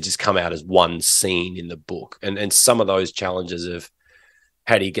has to just come out as one scene in the book. And some of those challenges of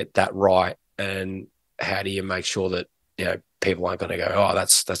how do you get that right, and how do you make sure that, people aren't going to go, oh,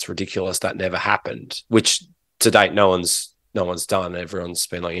 that's ridiculous, that never happened, which to date no one's done. Everyone's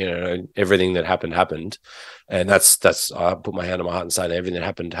been like, everything that happened. And that's I put my hand on my heart and say that everything that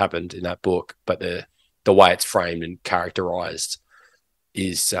happened in that book, but the way it's framed and characterized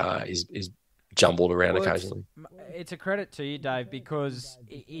is jumbled around occasionally. It's a credit to you, Dave, because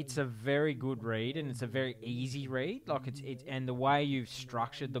it's a very good read, and it's a very easy read. Like it's and the way you've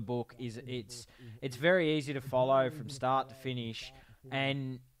structured the book is it's very easy to follow from start to finish,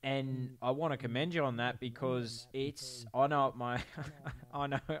 and I want to commend you on that, because I know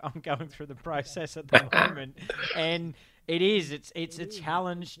I'm going through the process at the moment, and it's a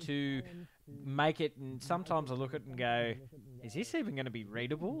challenge to make it, and sometimes I look at it and go, is this even going to be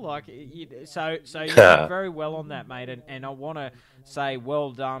readable? Like, so you did very well on that, mate, and I want to say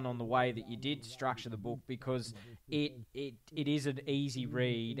well done on the way that you did structure the book, because it is an easy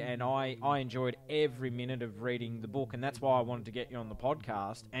read, and I enjoyed every minute of reading the book, and that's why I wanted to get you on the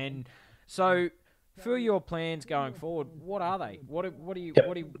podcast. And so, for your plans going forward, what are they? What do you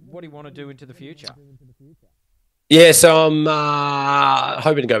want to do into the future? Yeah, so I'm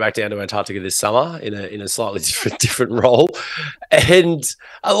hoping to go back down to Antarctica this summer in a slightly different role, and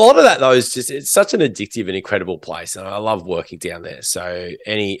a lot of that though is just, it's such an addictive and incredible place, and I love working down there. So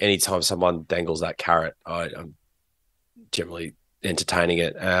anytime someone dangles that carrot, I'm generally entertaining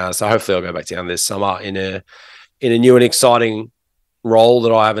it. So hopefully I'll go back down this summer in a new and exciting role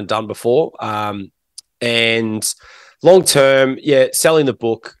that I haven't done before, and long term, selling the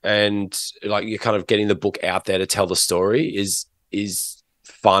book and like you're kind of getting the book out there to tell the story is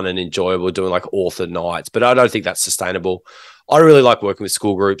fun and enjoyable, doing like author nights, but I don't think that's sustainable. I really like working with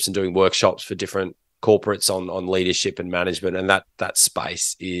school groups and doing workshops for different corporates on leadership and management, and that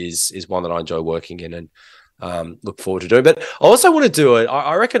space is one that I enjoy working in and look forward to doing. But I also want to do it.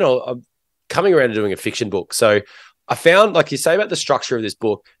 I reckon I'm coming around to doing a fiction book. So I found, like you say about the structure of this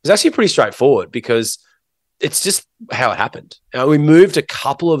book, it's actually pretty straightforward, because it's just how it happened. We moved a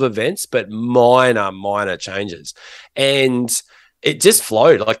couple of events, but minor changes. And it just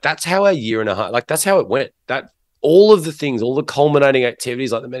flowed. Like that's how a year and a half, like that's how it went. That all of the things, all the culminating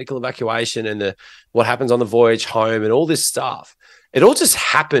activities like the medical evacuation and what happens on the voyage home and all this stuff, it all just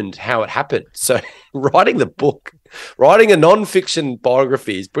happened how it happened. So writing the book, writing a non-fiction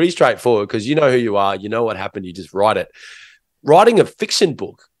biography is pretty straightforward, because you know who you are, you know what happened, you just write it. Writing a fiction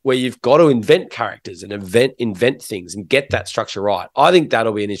book where you've got to invent characters and invent things and get that structure right, I think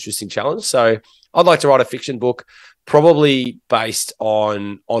that'll be an interesting challenge. So I'd like to write a fiction book, probably based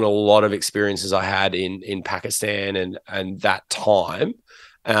on a lot of experiences I had in Pakistan and that time,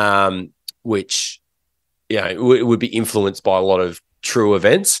 which it would be influenced by a lot of true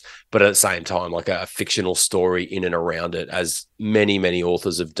events, but at the same time, like a fictional story in and around it, as many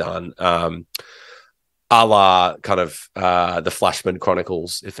authors have done. A la kind of the Flashman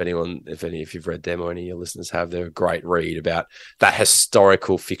Chronicles, if you've read them or any of your listeners have, they're a great read about that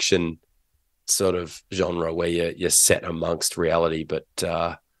historical fiction sort of genre where you're set amongst reality, but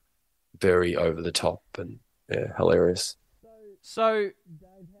very over the top and hilarious. So,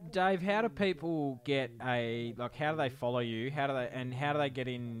 Dave, how do people how do they follow you? How do they get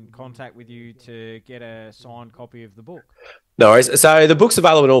in contact with you to get a signed copy of the book? No worries. So the book's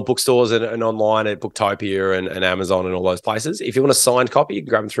available in all bookstores and online at Booktopia and Amazon and all those places. If you want a signed copy, you can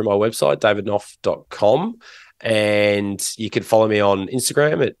grab them through my website, davidknoff.com. And you can follow me on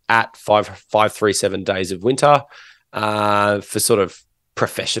Instagram at 537 Days of Winter for sort of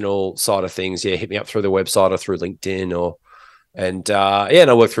professional side of things. Yeah, hit me up through the website or through LinkedIn and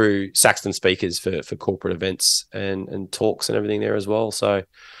I work through Saxton Speakers for corporate events and talks and everything there as well. So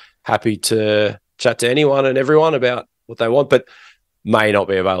happy to chat to anyone and everyone about what they want, but may not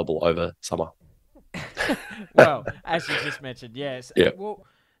be available over summer. Well, as you just mentioned, yes. Yeah. Well,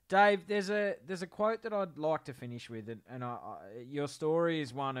 Dave, there's a quote that I'd like to finish with, and your story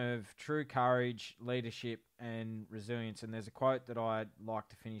is one of true courage, leadership, and resilience. And there's a quote that I'd like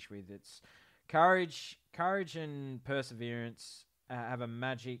to finish with. It's courage and perseverance have a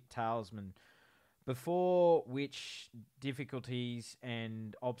magic talisman, before which difficulties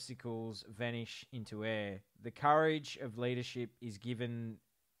and obstacles vanish into air. The courage of leadership is giving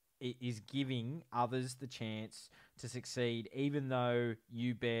others the chance to succeed, even though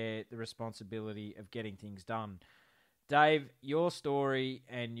you bear the responsibility of getting things done. Dave, your story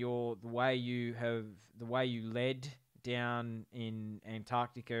and the way you led down in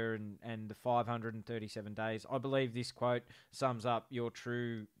Antarctica and the 537 days. I believe this quote sums up your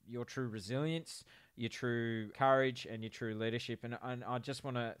true resilience, your true courage, and your true leadership. And I just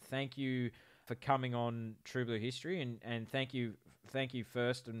want to thank you for coming on True Blue History, and thank you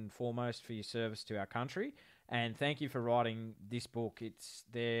first and foremost for your service to our country, and thank you for writing this book.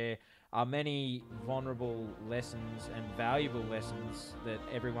 There are many vulnerable lessons and valuable lessons that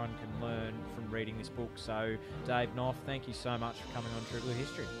everyone can learn from reading this book. So, Dave Knoff, thank you so much for coming on True Blue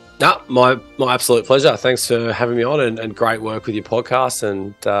History. No, my absolute pleasure. Thanks for having me on, and great work with your podcast,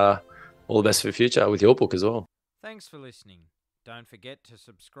 and all the best for the future with your book as well. Thanks for listening. Don't forget to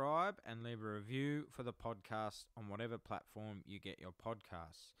subscribe and leave a review for the podcast on whatever platform you get your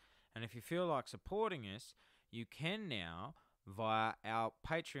podcasts. And if you feel like supporting us, you can now via our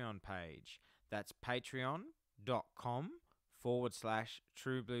Patreon page. That's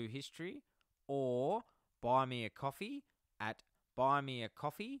patreon.com/True Blue History, or buy me a coffee at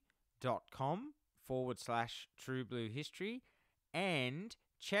buymeacoffee.com/True Blue History, and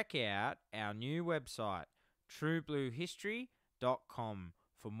check out our new website, truebluehistory.com,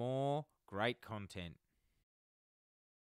 for more great content.